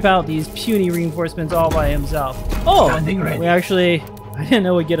wipe out these puny reinforcements all by himself. Oh! We actually... I didn't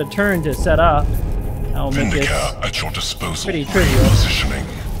know we'd get a turn to set up. That'll make it at your disposal. pretty trivial. Positioning.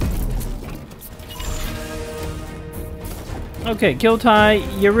 Okay, Kiltai,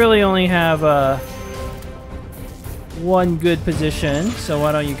 you really only have one good position, so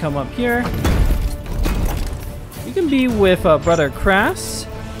why don't you come up here? You can be with Brother Crass.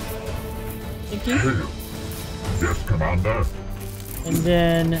 Thank you. Yes, Commander. And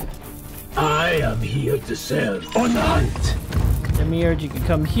then I am here to serve on hunt. Demir, you can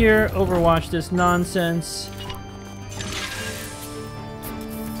come here, overwatch this nonsense.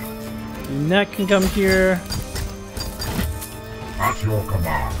 Net can come here. At your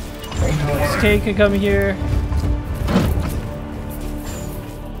command. Apostate can come here.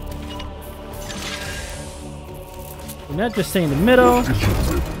 Net just stay in the middle.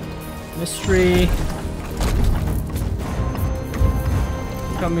 Mystery.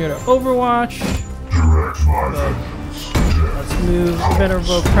 Come here to overwatch. Direct my Let's move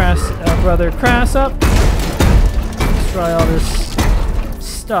Venerable Brother Crass up. Destroy all this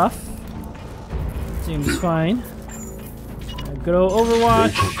stuff. Seems fine. Good old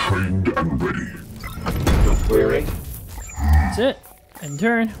Overwatch. trained and ready. No query. That's it. End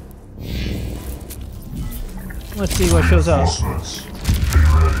turn. Let's see what shows up.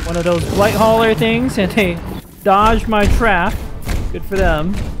 One of those Blight hauler things, and they dodged my trap. Good for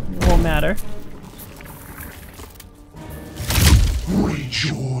them. It won't matter.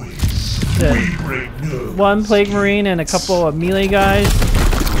 Rejoice. One Plague Marine and a couple of melee guys.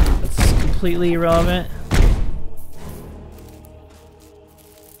 That's completely irrelevant.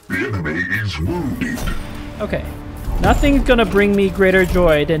 The enemy is wounded. Okay. Nothing's gonna bring me greater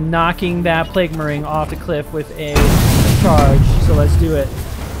joy than knocking that Plague Marine off the cliff with a charge. So let's do it.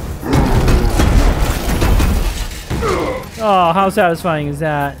 Oh, how satisfying is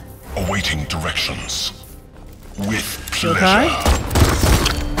that? Awaiting directions. With Still pleasure. time?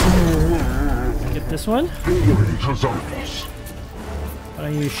 Get this one. Why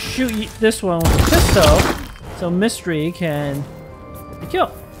don't you shoot this one with a pistol so Mystery can get the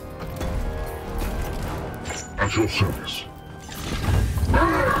kill. At your service.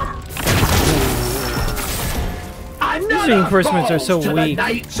 These reinforcements are so weak.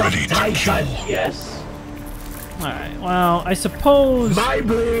 Ready to kill. Yes. Alright, well, I suppose My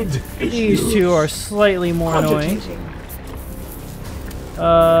blade is these two are slightly more annoying.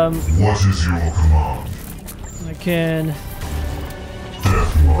 What is your command? I can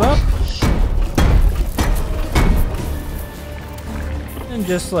Death move up marches. and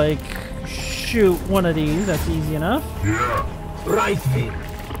just like shoot one of these. That's easy enough. Yeah. right thing.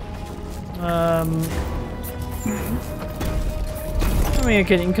 I mean, I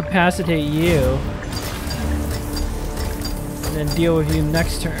can incapacitate you and then deal with you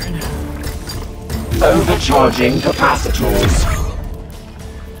next turn. Overcharging capacitors.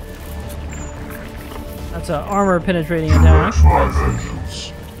 That's an armor penetrating attack. See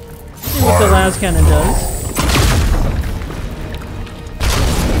what the last cannon does.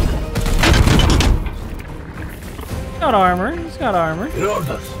 Got armor. He's got armor.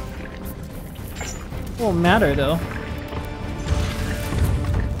 Won't matter though.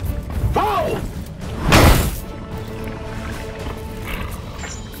 Foul!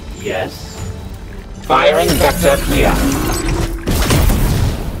 Yes. Firing vector clear.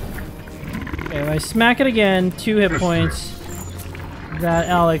 Okay, if I smack it again, 2 hit points. That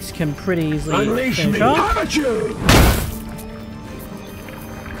Alex can pretty easily Unleash finish me, off. amateur!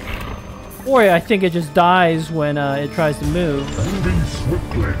 Or I think it just dies when it tries to move. Moving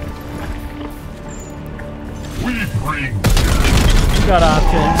swiftly. We bring. You got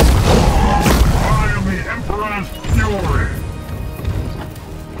options. I am the Emperor's fury.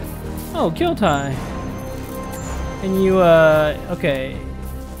 Oh, Kiltai. And you, okay.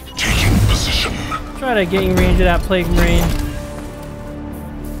 Taking position. Try to get in range of that Plague Marine.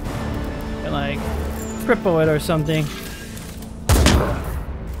 And, like, cripple it or something.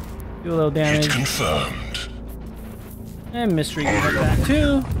 Do a little damage. Hit confirmed. And Mystery can hit that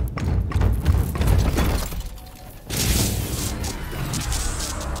too.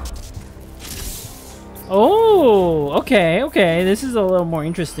 Oh, okay, okay. This is a little more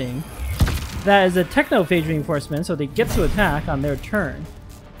interesting. That is a technophage reinforcement, so they get to attack on their turn.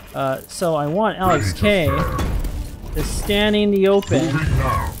 So I want Alex K to stand in the open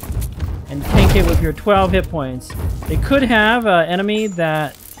and tank it with your 12 hit points. They could have an enemy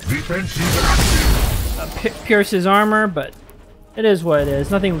that pierces armor, but it is what it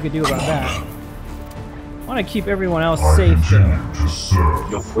is. Nothing we could do about that. I want to keep everyone else safe though.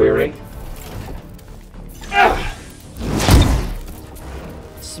 Your query.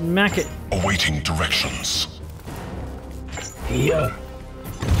 Smack it. Awaiting directions. Here.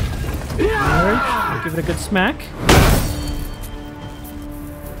 Alright, we'll give it a good smack.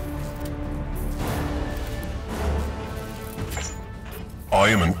 I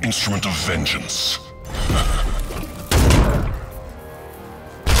am an instrument of vengeance.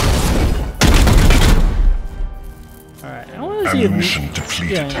 Alright, I want to see Ammunition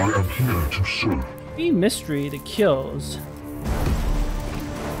depleted. Yeah. I am here to serve. Be mystery to kills.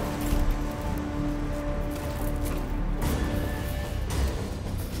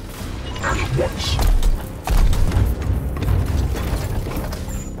 At once.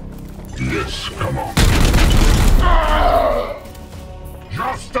 Yes, come on.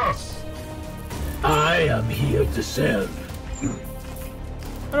 Justice! I am here to serve.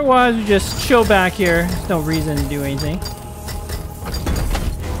 Otherwise, we just chill back here. There's no reason to do anything.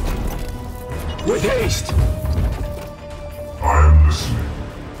 With haste. I am listening.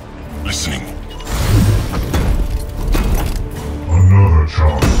 Listening. Another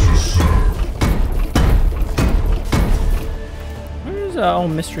chance to serve. Where's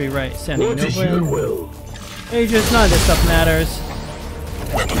mystery right standing? What is your will? Hey, just none of this stuff matters.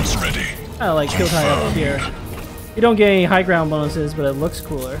 Weapons ready. I like kill time up here. You don't get any high ground bonuses, but it looks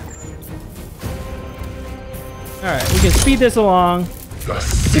cooler. Alright, we can speed this along. The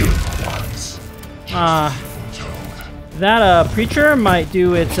filth ones. That preacher might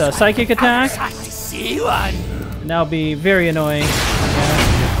do its psychic attack. I see one. And that'll be very annoying.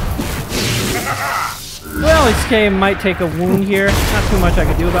 Well, XK might take a wound here. Not too much I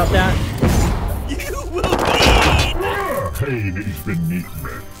could do about that. You will bleed. Pain is beneath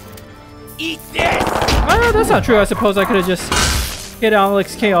me. Eat this. Oh, that's not true. I suppose I could have just hit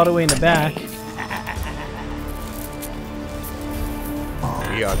XK all the way in the back.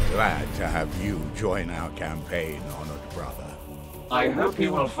 We are glad to have you join our campaign, honored brother. I hope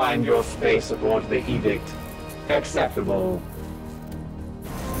you will find your space aboard the Edict acceptable.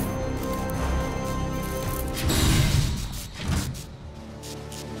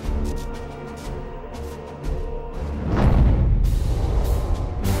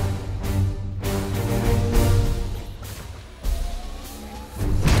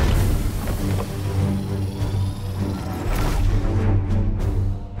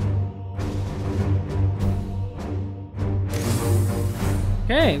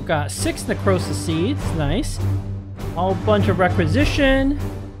 Okay, we've got 6 necrosis seeds. Nice. A whole bunch of requisition.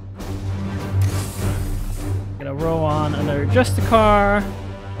 Gonna roll on another Justicar.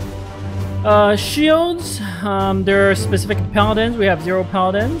 Shields. There are specific paladins. We have 0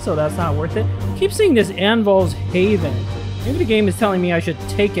 paladins, so that's not worth it. Keep seeing this Anvil's Haven. Maybe the game is telling me I should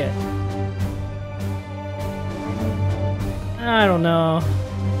take it. I don't know.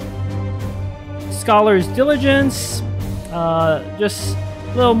 Scholar's Diligence. Just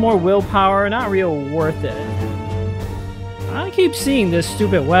a little more willpower, not real worth it. I keep seeing this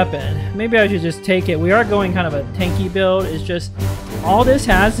stupid weapon. Maybe I should just take it. We are going kind of a tanky build. It's just all this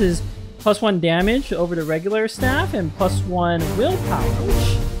has is +1 damage over the regular staff and +1 willpower,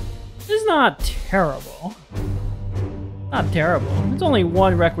 which is not terrible. Not terrible. It's only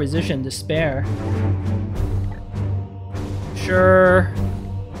 1 requisition to spare. Sure.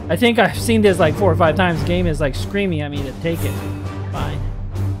 I think I've seen this like 4 or 5 times. The game is like screaming at me to take it. Fine.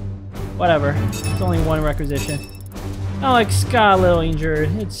 Whatever. It's only 1 requisition. Alex got a little injured.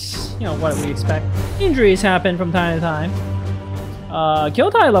 It's, you know, what we expect. Injuries happen from time to time.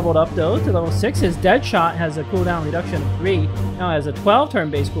 Kiltai leveled up though to level 6. His dead shot has a cooldown reduction of 3. Now has a 12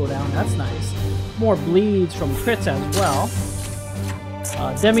 turn-based cooldown. That's nice. More bleeds from crits as well.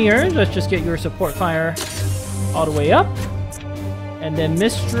 Demiurge, let's just get your support fire all the way up. And then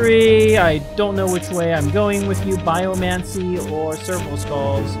Mystery, I don't know which way I'm going with you, Biomancy or Serval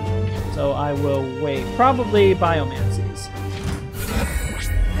Skulls. So I will wait. Probably Biomancies.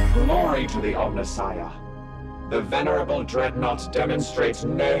 Glory to the Omnissiah. The venerable dreadnought demonstrates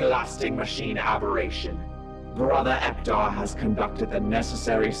no lasting machine aberration. Brother Ectar has conducted the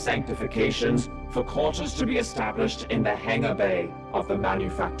necessary sanctifications for quarters to be established in the hangar bay of the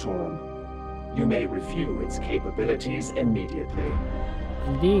Manufactorum. You may review its capabilities immediately.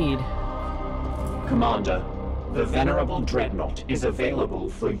 Indeed. Commander, the venerable dreadnought is available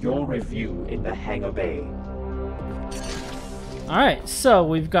for your review in the hangar bay. Alright, so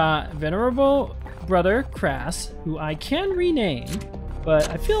we've got Venerable Brother Crass, who I can rename, but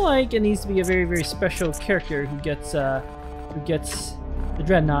I feel like it needs to be a very, very special character who gets the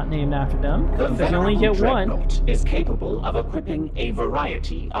dreadnought named after them. The Because you only venerable get 1. dreadnought is capable of equipping a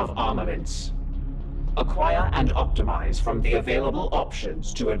variety of armaments. Acquire and optimize from the available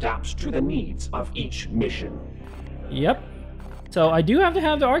options to adapt to the needs of each mission. Yep. So I do have to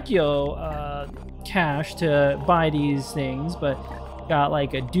have the Archeo cash to buy these things, but got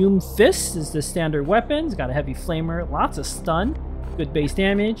like a Doom Fist is the standard weapon. It's got a heavy flamer, lots of stun, good base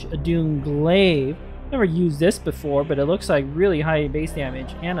damage, a Doom Glaive. Never used this before, but it looks like really high base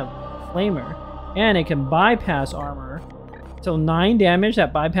damage and a flamer. And it can bypass armor. So 9 damage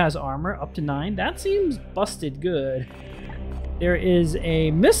that bypass armor, up to 9. That seems busted good. There is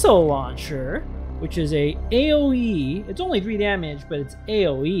a missile launcher, which is a AoE. It's only 3 damage, but it's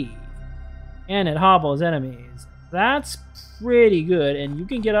AoE. And it hobbles enemies. That's pretty good, and you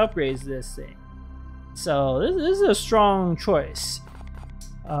can get upgrades to this thing. So this is a strong choice.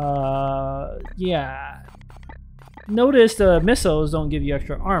 Yeah. Notice the missiles don't give you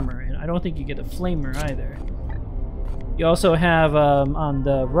extra armor, and I don't think you get a flamer either. You also have on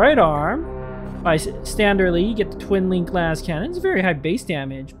the right arm, by standardly, you get the twin link las cannon. It's very high base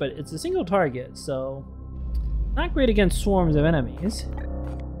damage, but it's a single target, so not great against swarms of enemies.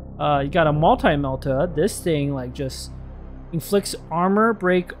 You got a multi-melta. This thing like just inflicts armor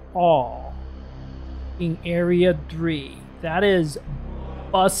break all in area 3. That is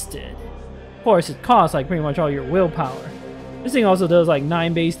busted. Of course, it costs like pretty much all your willpower. This thing also does like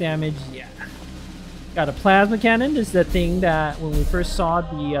 9 base damage. Yeah. Got a plasma cannon. This is the thing that when we first saw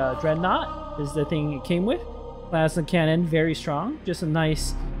the dreadnought, this is the thing it came with. Plasma cannon, very strong. Just a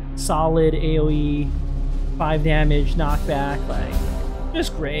nice, solid AoE, 5 damage knockback. Like,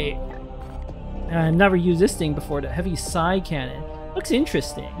 just great. I've never used this thing before. The heavy psi cannon looks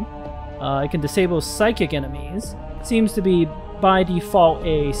interesting. It can disable psychic enemies. Seems to be by default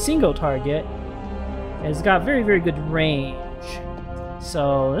a single target. It's got very, very good range.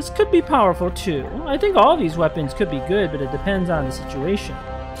 So this could be powerful too. I think all these weapons could be good, but it depends on the situation.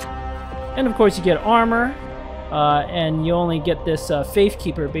 And of course you get armor, and you only get this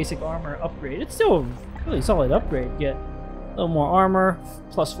Faithkeeper basic armor upgrade. It's still a really solid upgrade. You get a little more armor,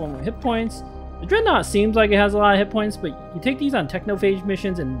 plus 4 more hit points. The Dreadnought seems like it has a lot of hit points, but you take these on technophage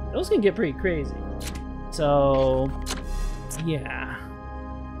missions and those can get pretty crazy. So, yeah.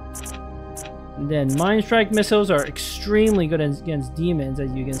 And then Mind Strike missiles are extremely good against demons,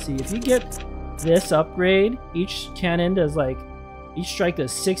 as you can see. If you get this upgrade, each cannon does like, each strike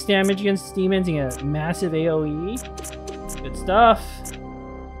does 6 damage against demons and a massive AoE. Good stuff.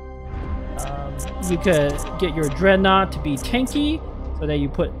 You could get your Dreadnought to be tanky, so that you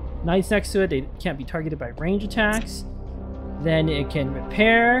put Knights next to it. They can't be targeted by range attacks. Then it can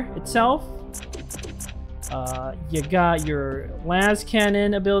repair itself. You got your las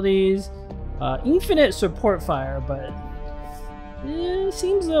cannon abilities. Infinite support fire, but it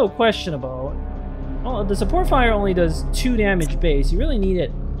seems a little questionable. Well, the support fire only does 2 damage base. You really need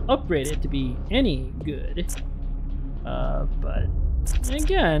it upgraded to be any good. But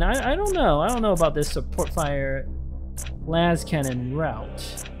again, I don't know. I don't know about this support fire las cannon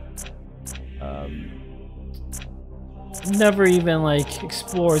route. Never even like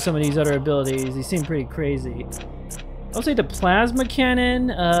explore some of these other abilities. They seem pretty crazy. I'll say the plasma cannon.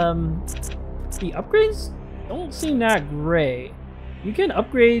 The upgrades don't seem that great. You can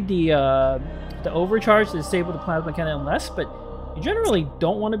upgrade the overcharge to disable the plasma cannon less, but you generally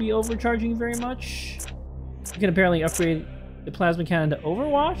don't want to be overcharging very much. You can apparently upgrade the plasma cannon to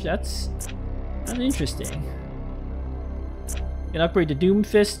Overwatch. That's interesting. You can upgrade the Doom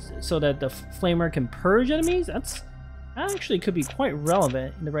Fist so that the Flamer can purge enemies. That actually could be quite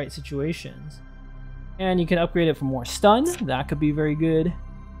relevant in the right situations. And you can upgrade it for more stun. That could be very good.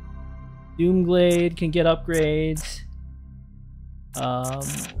 Doomglade can get upgrades.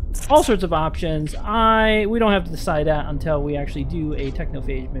 All sorts of options. We don't have to decide that until we actually do a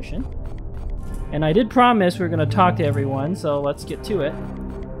technophage mission. And I did promise we were going to talk to everyone, so let's get to it.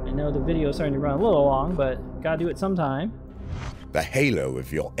 I know the video is starting to run a little long, but gotta do it sometime. The halo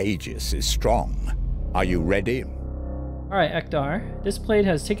of your Aegis is strong. Are you ready? Alright, Ectar. This plate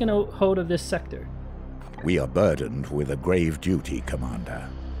has taken hold of this sector. We are burdened with a grave duty, Commander.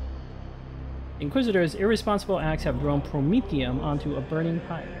 Inquisitor's irresponsible acts have thrown Promethium onto a burning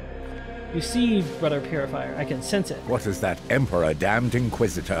pyre. You see, Brother Purifier, I can sense it. What has that Emperor-damned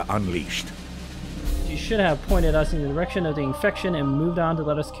Inquisitor unleashed? She should have pointed us in the direction of the infection and moved on to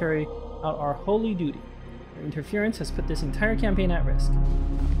let us carry out our holy duty. Her interference has put this entire campaign at risk.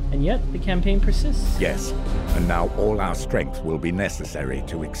 And yet, the campaign persists. Yes, and now all our strength will be necessary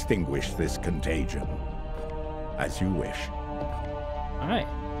to extinguish this contagion. As you wish. Alright.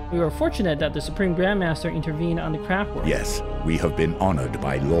 We were fortunate that the Supreme Grandmaster intervened on the craft world. Yes, we have been honored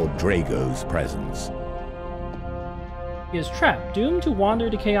by Lord Drago's presence. He is trapped, doomed to wander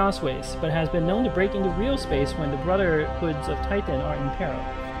the Chaos Waste, but has been known to break into real space when the Brotherhoods of Titan are in peril.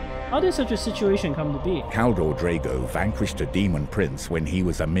 How did such a situation come to be? Kaldor Drago vanquished a demon prince when he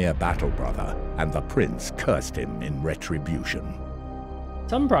was a mere battle brother, and the prince cursed him in retribution.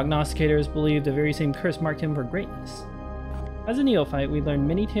 Some prognosticators believe the very same curse marked him for greatness. As a neophyte, we learned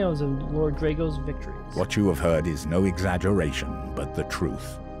many tales of Lord Drago's victories. What you have heard is no exaggeration, but the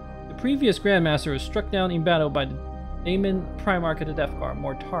truth. The previous Grandmaster was struck down in battle by the Daemon Primarch of the Death Guard,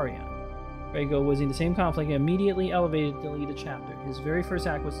 Mortarion. Drago was in the same conflict and immediately elevated to lead a chapter. His very first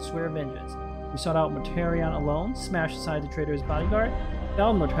act was to swear vengeance. He sought out Mortarion alone, smashed aside the traitor's bodyguard,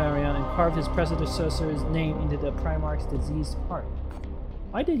 felled Mortarion, and carved his predecessor's name into the Primarch's diseased heart.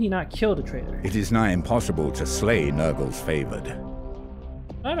 Why did he not kill the traitor? It is nigh impossible to slay Nurgle's favored.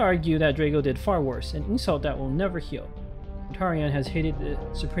 I'd argue that Drago did far worse, an insult that will never heal. Mortarion has hated the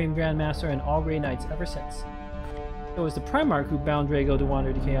Supreme Grandmaster and all Grey Knights ever since. It was the Primarch who bound Drago to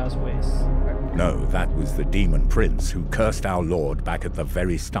wander the Chaos Wastes. No, that was the Demon Prince who cursed our Lord back at the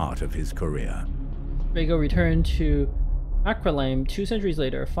very start of his career. Drago returned to acclaimed 2 centuries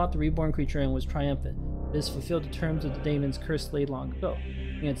later, fought the reborn creature, and was triumphant. This fulfilled the terms of the Daemon's curse laid long ago.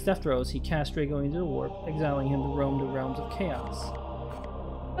 Against death throes, he cast Drago into the warp, exiling him to roam the realms of chaos.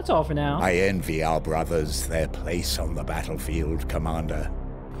 That's all for now. I envy our brothers their place on the battlefield, Commander.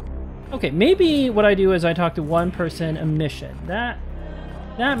 Okay, maybe what I do is I talk to one person a mission. That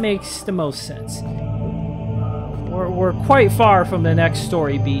makes the most sense. We're quite far from the next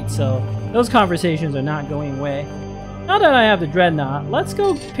story beat, so those conversations are not going away. Now that I have the dreadnought, let's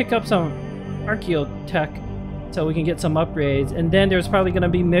go pick up some archaeotech so we can get some upgrades, and then there's probably going to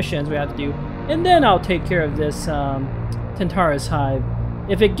be missions we have to do, and then I'll take care of this Tentaris hive.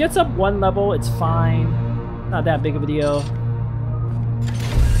 If it gets up 1 level, it's fine. Not that big of a deal.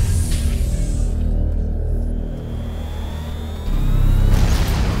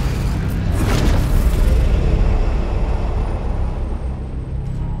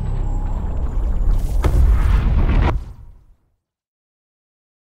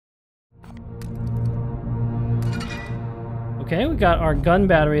 Okay, we got our gun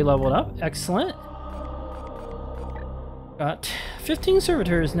battery leveled up. Excellent. Got 15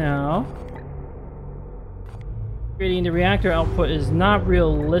 servitors now. Creating the reactor output is not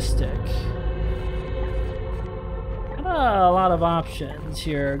realistic. Got a lot of options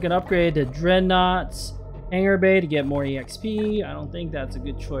here. Gonna upgrade the dreadnoughts, hangar bay to get more EXP. I don't think that's a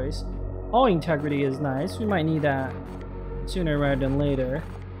good choice. Hull integrity is nice. We might need that sooner rather than later.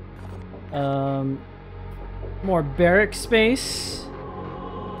 More barrack space.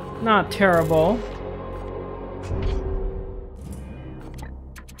 Not terrible.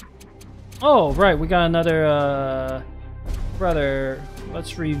 Oh, right, we got another, brother.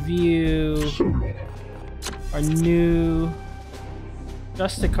 Let's review our new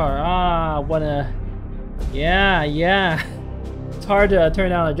Justicar. Ah, what a... Yeah. It's hard to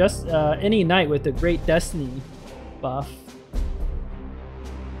turn down any knight with the Great Destiny buff.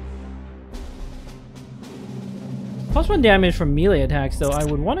 +1 damage from melee attacks, though. I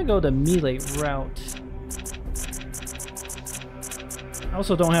would want to go the melee route. I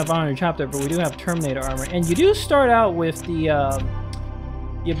also don't have Honored Chapter, but we do have Terminator armor. And you do start out with the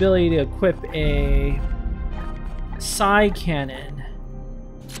ability to equip a Psi Cannon.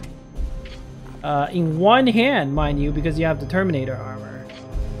 In one hand, mind you, because you have the Terminator armor.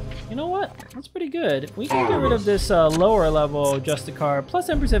 You know what? That's pretty good. We can get rid of this lower level Justicar. Plus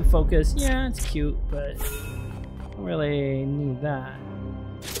 10% focus. Yeah, it's cute, but... don't really need that.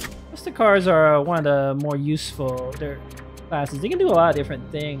 Justicars are one of the more useful classes. They can do a lot of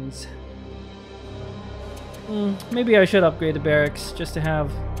different things. Maybe I should upgrade the barracks just to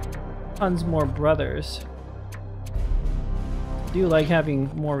have tons more brothers. I do like having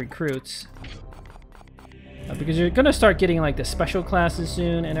more recruits. Because you're gonna start getting like the special classes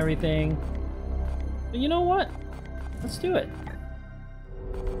soon and everything. But you know what? Let's do it.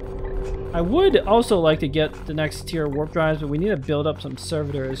 I would also like to get the next tier warp drives, but we need to build up some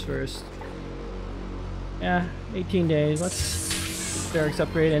servitors first. Yeah, 18 days. Let's get barracks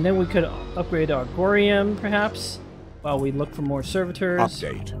upgrade, and then we could upgrade our Gorium, perhaps, while we look for more servitors.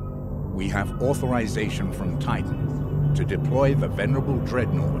 Update. We have authorization from Titan to deploy the Venerable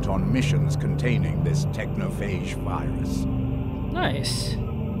Dreadnought on missions containing this technophage virus. Nice.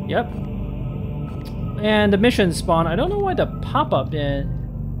 Yep. And the mission spawn. I don't know why the pop-up in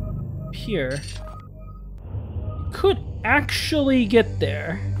here. You could actually get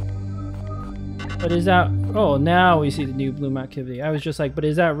there. But is that... oh, now we see the new bloom activity. I was just like, but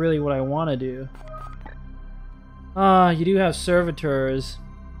is that really what I want to do? You do have servitors.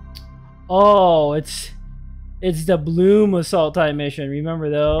 Oh, it's the bloom assault type mission. Remember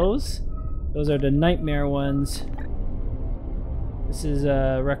those? Those are the nightmare ones. This is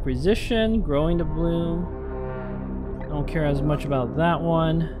a requisition, growing the bloom. I don't care as much about that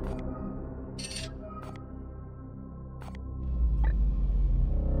one.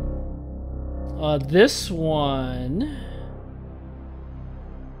 This one...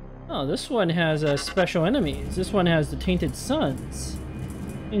 Oh, this one has special enemies. This one has the Tainted Suns.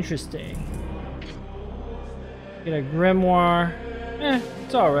 Interesting. Get a grimoire.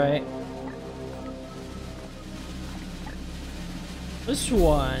 It's alright. This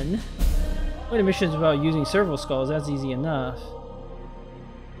one... Wait, a mission is about using serval skulls. That's easy enough.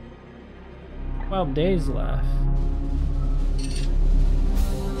 12 days left.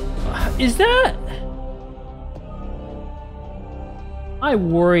 Is that... I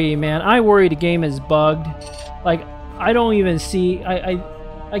worry, man. I worry the game is bugged. Like, I don't even see...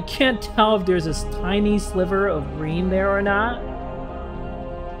 I can't tell if there's this tiny sliver of green there or not.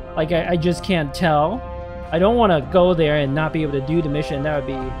 Like, I just can't tell. I don't want to go there and not be able to do the mission. That would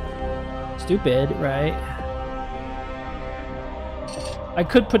be stupid, right? I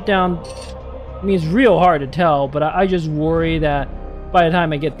could put down... I mean, it's real hard to tell, but I just worry that by the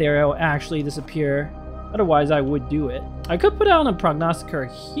time I get there, it'll actually disappear. Otherwise, I would do it. I could put down a prognosticator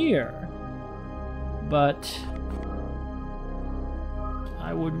here, but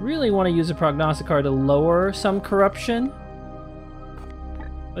I would really want to use a prognosticator to lower some corruption.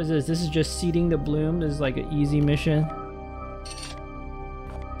 What is this? This is just seeding the bloom. This is like an easy mission.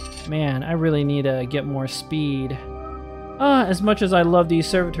 Man, I really need to get more speed. As much as I love these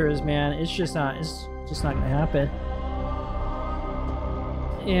servitors, man, it's just not gonna happen.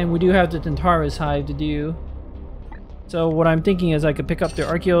 And we do have the Tentaris hive to do. So what I'm thinking is I could pick up the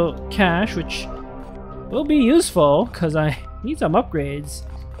Archeo cache, which will be useful because I need some upgrades.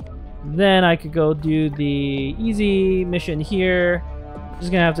 Then I could go do the easy mission here.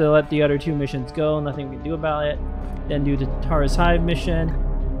 Just gonna have to let the other two missions go, nothing we can do about it. Then do the Tentaris hive mission.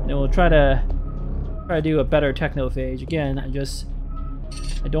 And then we'll try to do a better technophage. Again, I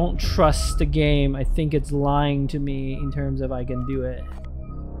don't trust the game. I think it's lying to me in terms of I can do it.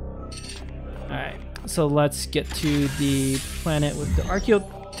 Alright, so let's get to the planet with the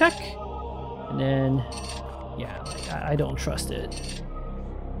Archaeotech. And then, yeah, like, I don't trust it.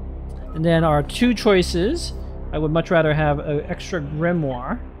 And then our two choices, I would much rather have an extra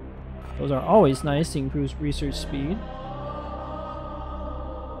grimoire. Those are always nice to improve research speed.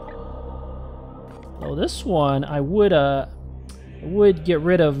 So this one, I would get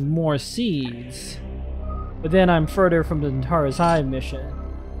rid of more seeds. But then I'm further from the Tentaris hive mission.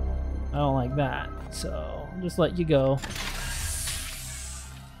 I don't like that, so I'll just let you go.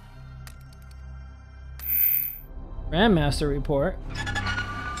 Grandmaster report.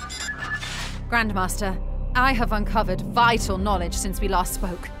 Grandmaster, I have uncovered vital knowledge since we last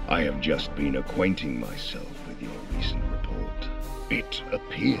spoke. I have just been acquainting myself with your recent report. It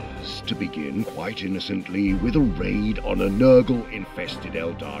appears to begin quite innocently with a raid on a Nurgle-infested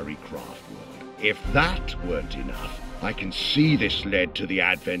Eldari craft world. If that weren't enough, I can see this led to the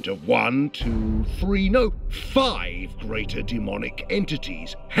advent of 5 greater demonic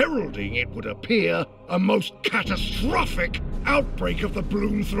entities, heralding, it would appear, a most catastrophic outbreak of the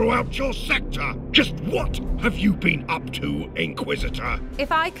bloom throughout your sector. Just what have you been up to, Inquisitor?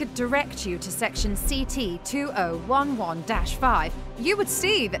 If I could direct you to section CT 2011-5, you would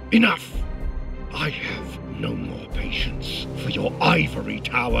see that— Enough! I have no more patience for your ivory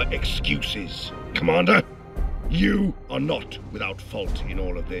tower excuses. Commander, you are not without fault in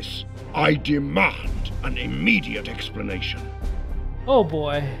all of this. I demand an immediate explanation. Oh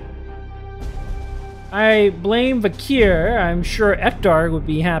boy. I blame Vakir. I'm sure Ectar would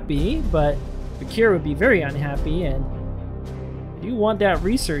be happy, but Vakir would be very unhappy, and I do want that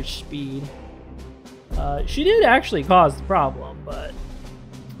research speed. She did actually cause the problem, but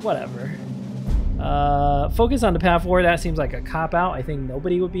whatever. Focus on the path forward, that seems like a cop-out. I think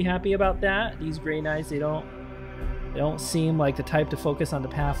nobody would be happy about that. These Grey Knights, they don't seem like the type to focus on the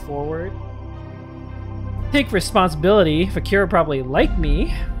path forward. Take responsibility. Vakir probably like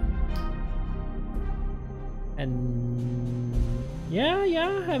me. And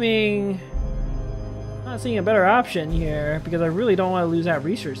yeah, I mean, I'm not seeing a better option here because I really don't want to lose that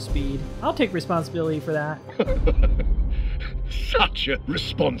research speed. I'll take responsibility for that. Such a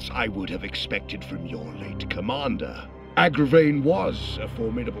response I would have expected from your late commander. Agravain was a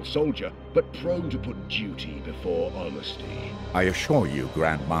formidable soldier, but prone to put duty before honesty. I assure you,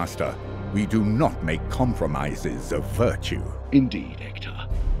 Grandmaster, we do not make compromises of virtue. Indeed, Ectar.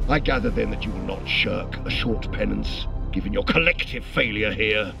 I gather then that you will not shirk a short penance, given your collective failure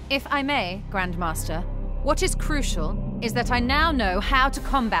here. If I may, Grandmaster, what is crucial is that I now know how to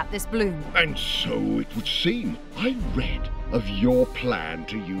combat this bloom. And so it would seem. I read of your plan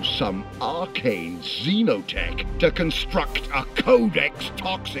to use some arcane xenotech to construct a Codex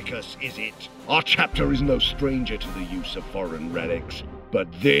Toxicus, is it? Our chapter is no stranger to the use of foreign relics, but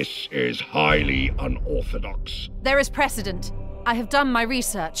this is highly unorthodox. There is precedent. I have done my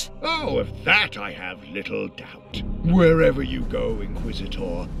research. Oh, of that I have little doubt. Wherever you go,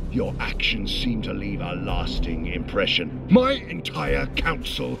 Inquisitor, your actions seem to leave a lasting impression. My entire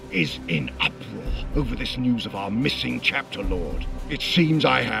council is in uproar over this news of our missing chapter lord. It seems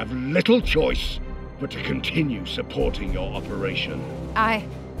I have little choice but to continue supporting your operation.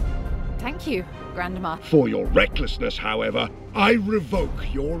 Thank you, Grandma. For your recklessness, however, I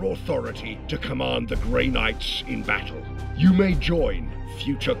revoke your authority to command the Grey Knights in battle. You may join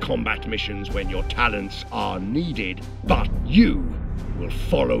future combat missions when your talents are needed, but you will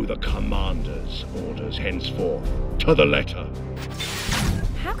follow the Commander's orders henceforth, to the letter.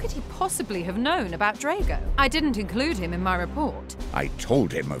 How could he possibly have known about Drago? I didn't include him in my report. I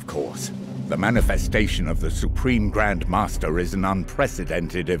told him, of course. The manifestation of the Supreme Grand Master is an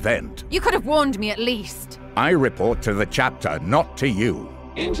unprecedented event. You could have warned me at least. I report to the chapter, not to you.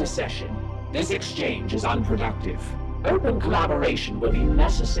 Intercession. This exchange is unproductive. Open collaboration will be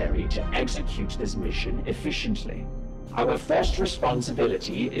necessary to execute this mission efficiently. Our first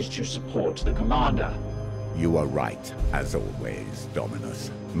responsibility is to support the Commander. You are right, as always, Dominus.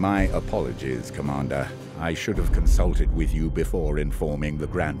 My apologies, Commander. I should have consulted with you before informing the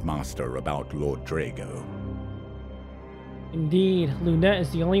Grand Master about Lord Drago. Indeed, Lunette is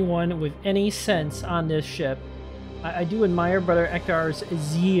the only one with any sense on this ship. I do admire Brother Ectar's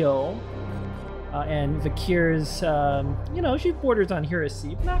zeal, and Vakir's, you know, she borders on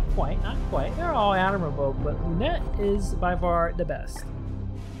heresy, but not quite, not quite. They're all admirable, but Lunette is by far the best.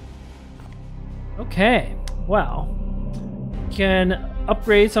 Okay, well, can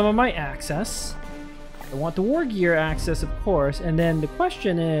upgrade some of my access. I want the war gear access, of course, and then the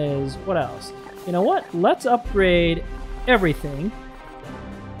question is, what else? You know what? Let's upgrade everything.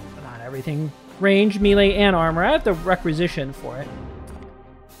 Not everything. Range, melee, and armor. I have the requisition for it.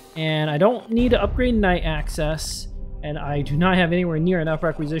 And I don't need to upgrade knight access, and I do not have anywhere near enough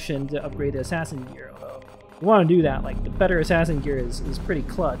requisition to upgrade the assassin gear. Although, if you want to do that, like, the better assassin gear is pretty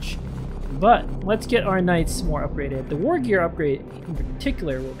clutch. But let's get our knights more upgraded. The war gear upgrade in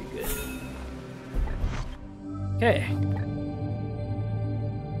particular will be good. Okay.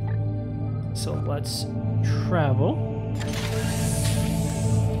 So let's travel.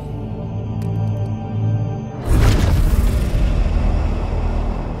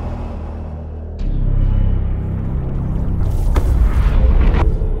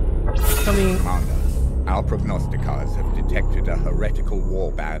 Commander, our prognosticators have detected a heretical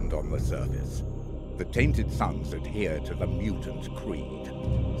warband on the surface. The Tainted Sons adhere to the mutant creed,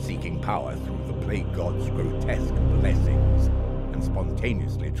 seeking power through the Plague God's grotesque blessings and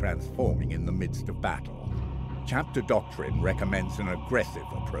spontaneously transforming in the midst of battle. Chapter Doctrine recommends an aggressive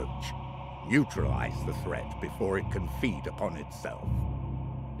approach. Neutralize the threat before it can feed upon itself.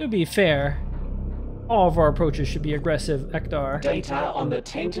 To be fair, all of our approaches should be aggressive, Ectar. Data on the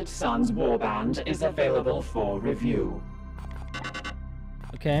Tainted Sons warband is available for review.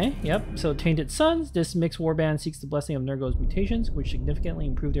 Okay, yep. So Tainted Sons, this mixed warband seeks the blessing of Nurgo's mutations, which significantly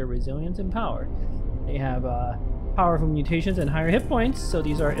improve their resilience and power. They have powerful mutations and higher hit points, so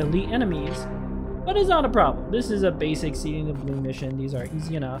these are elite enemies. But it's not a problem. This is a basic Seeding the Bloom mission. These are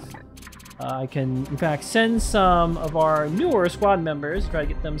easy enough. I can, in fact, send some of our newer squad members, try to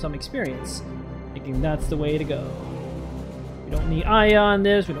get them some experience. Thinking that's the way to go. We don't need Aya on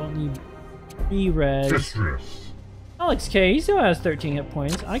this, we don't need B-Res. Alex K, he still has 13 hit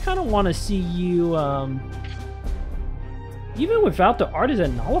points. I kind of want to see you, even without the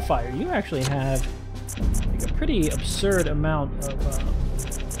Artisan Nullifier, you actually have like a pretty absurd amount of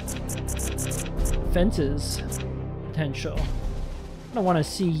fences potential. I don't want to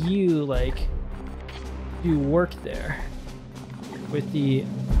see you, like, do work there with the...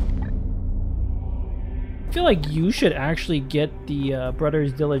 I feel like you should actually get the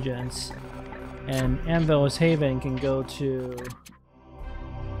Brother's Diligence, and Anvil's Haven can go to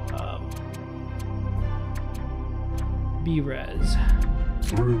B-Res.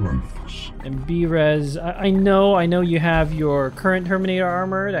 And B-Res, I know you have your current Terminator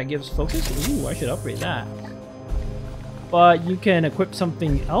armor that gives focus. Ooh, I should upgrade that. But you can equip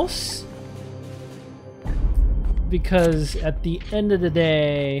something else, because at the end of the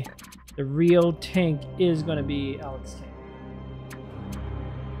day, the real tank is going to be Alex Tank.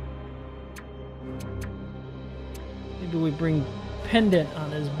 Maybe we bring Pendant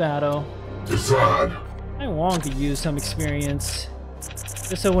on this battle. Decide. I want to use some experience,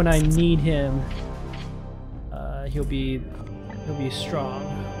 just so when I need him, he'll be He'll be strong.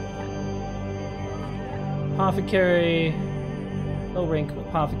 Apothecary. Low rank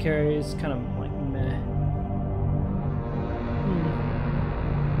apothecary is kind of like meh.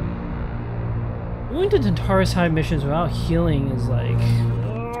 Going to Tentaris High missions without healing is like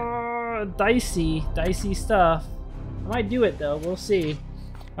dicey stuff. I might do it though, we'll see.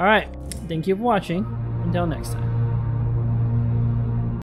 Alright, thank you for watching. Until next time.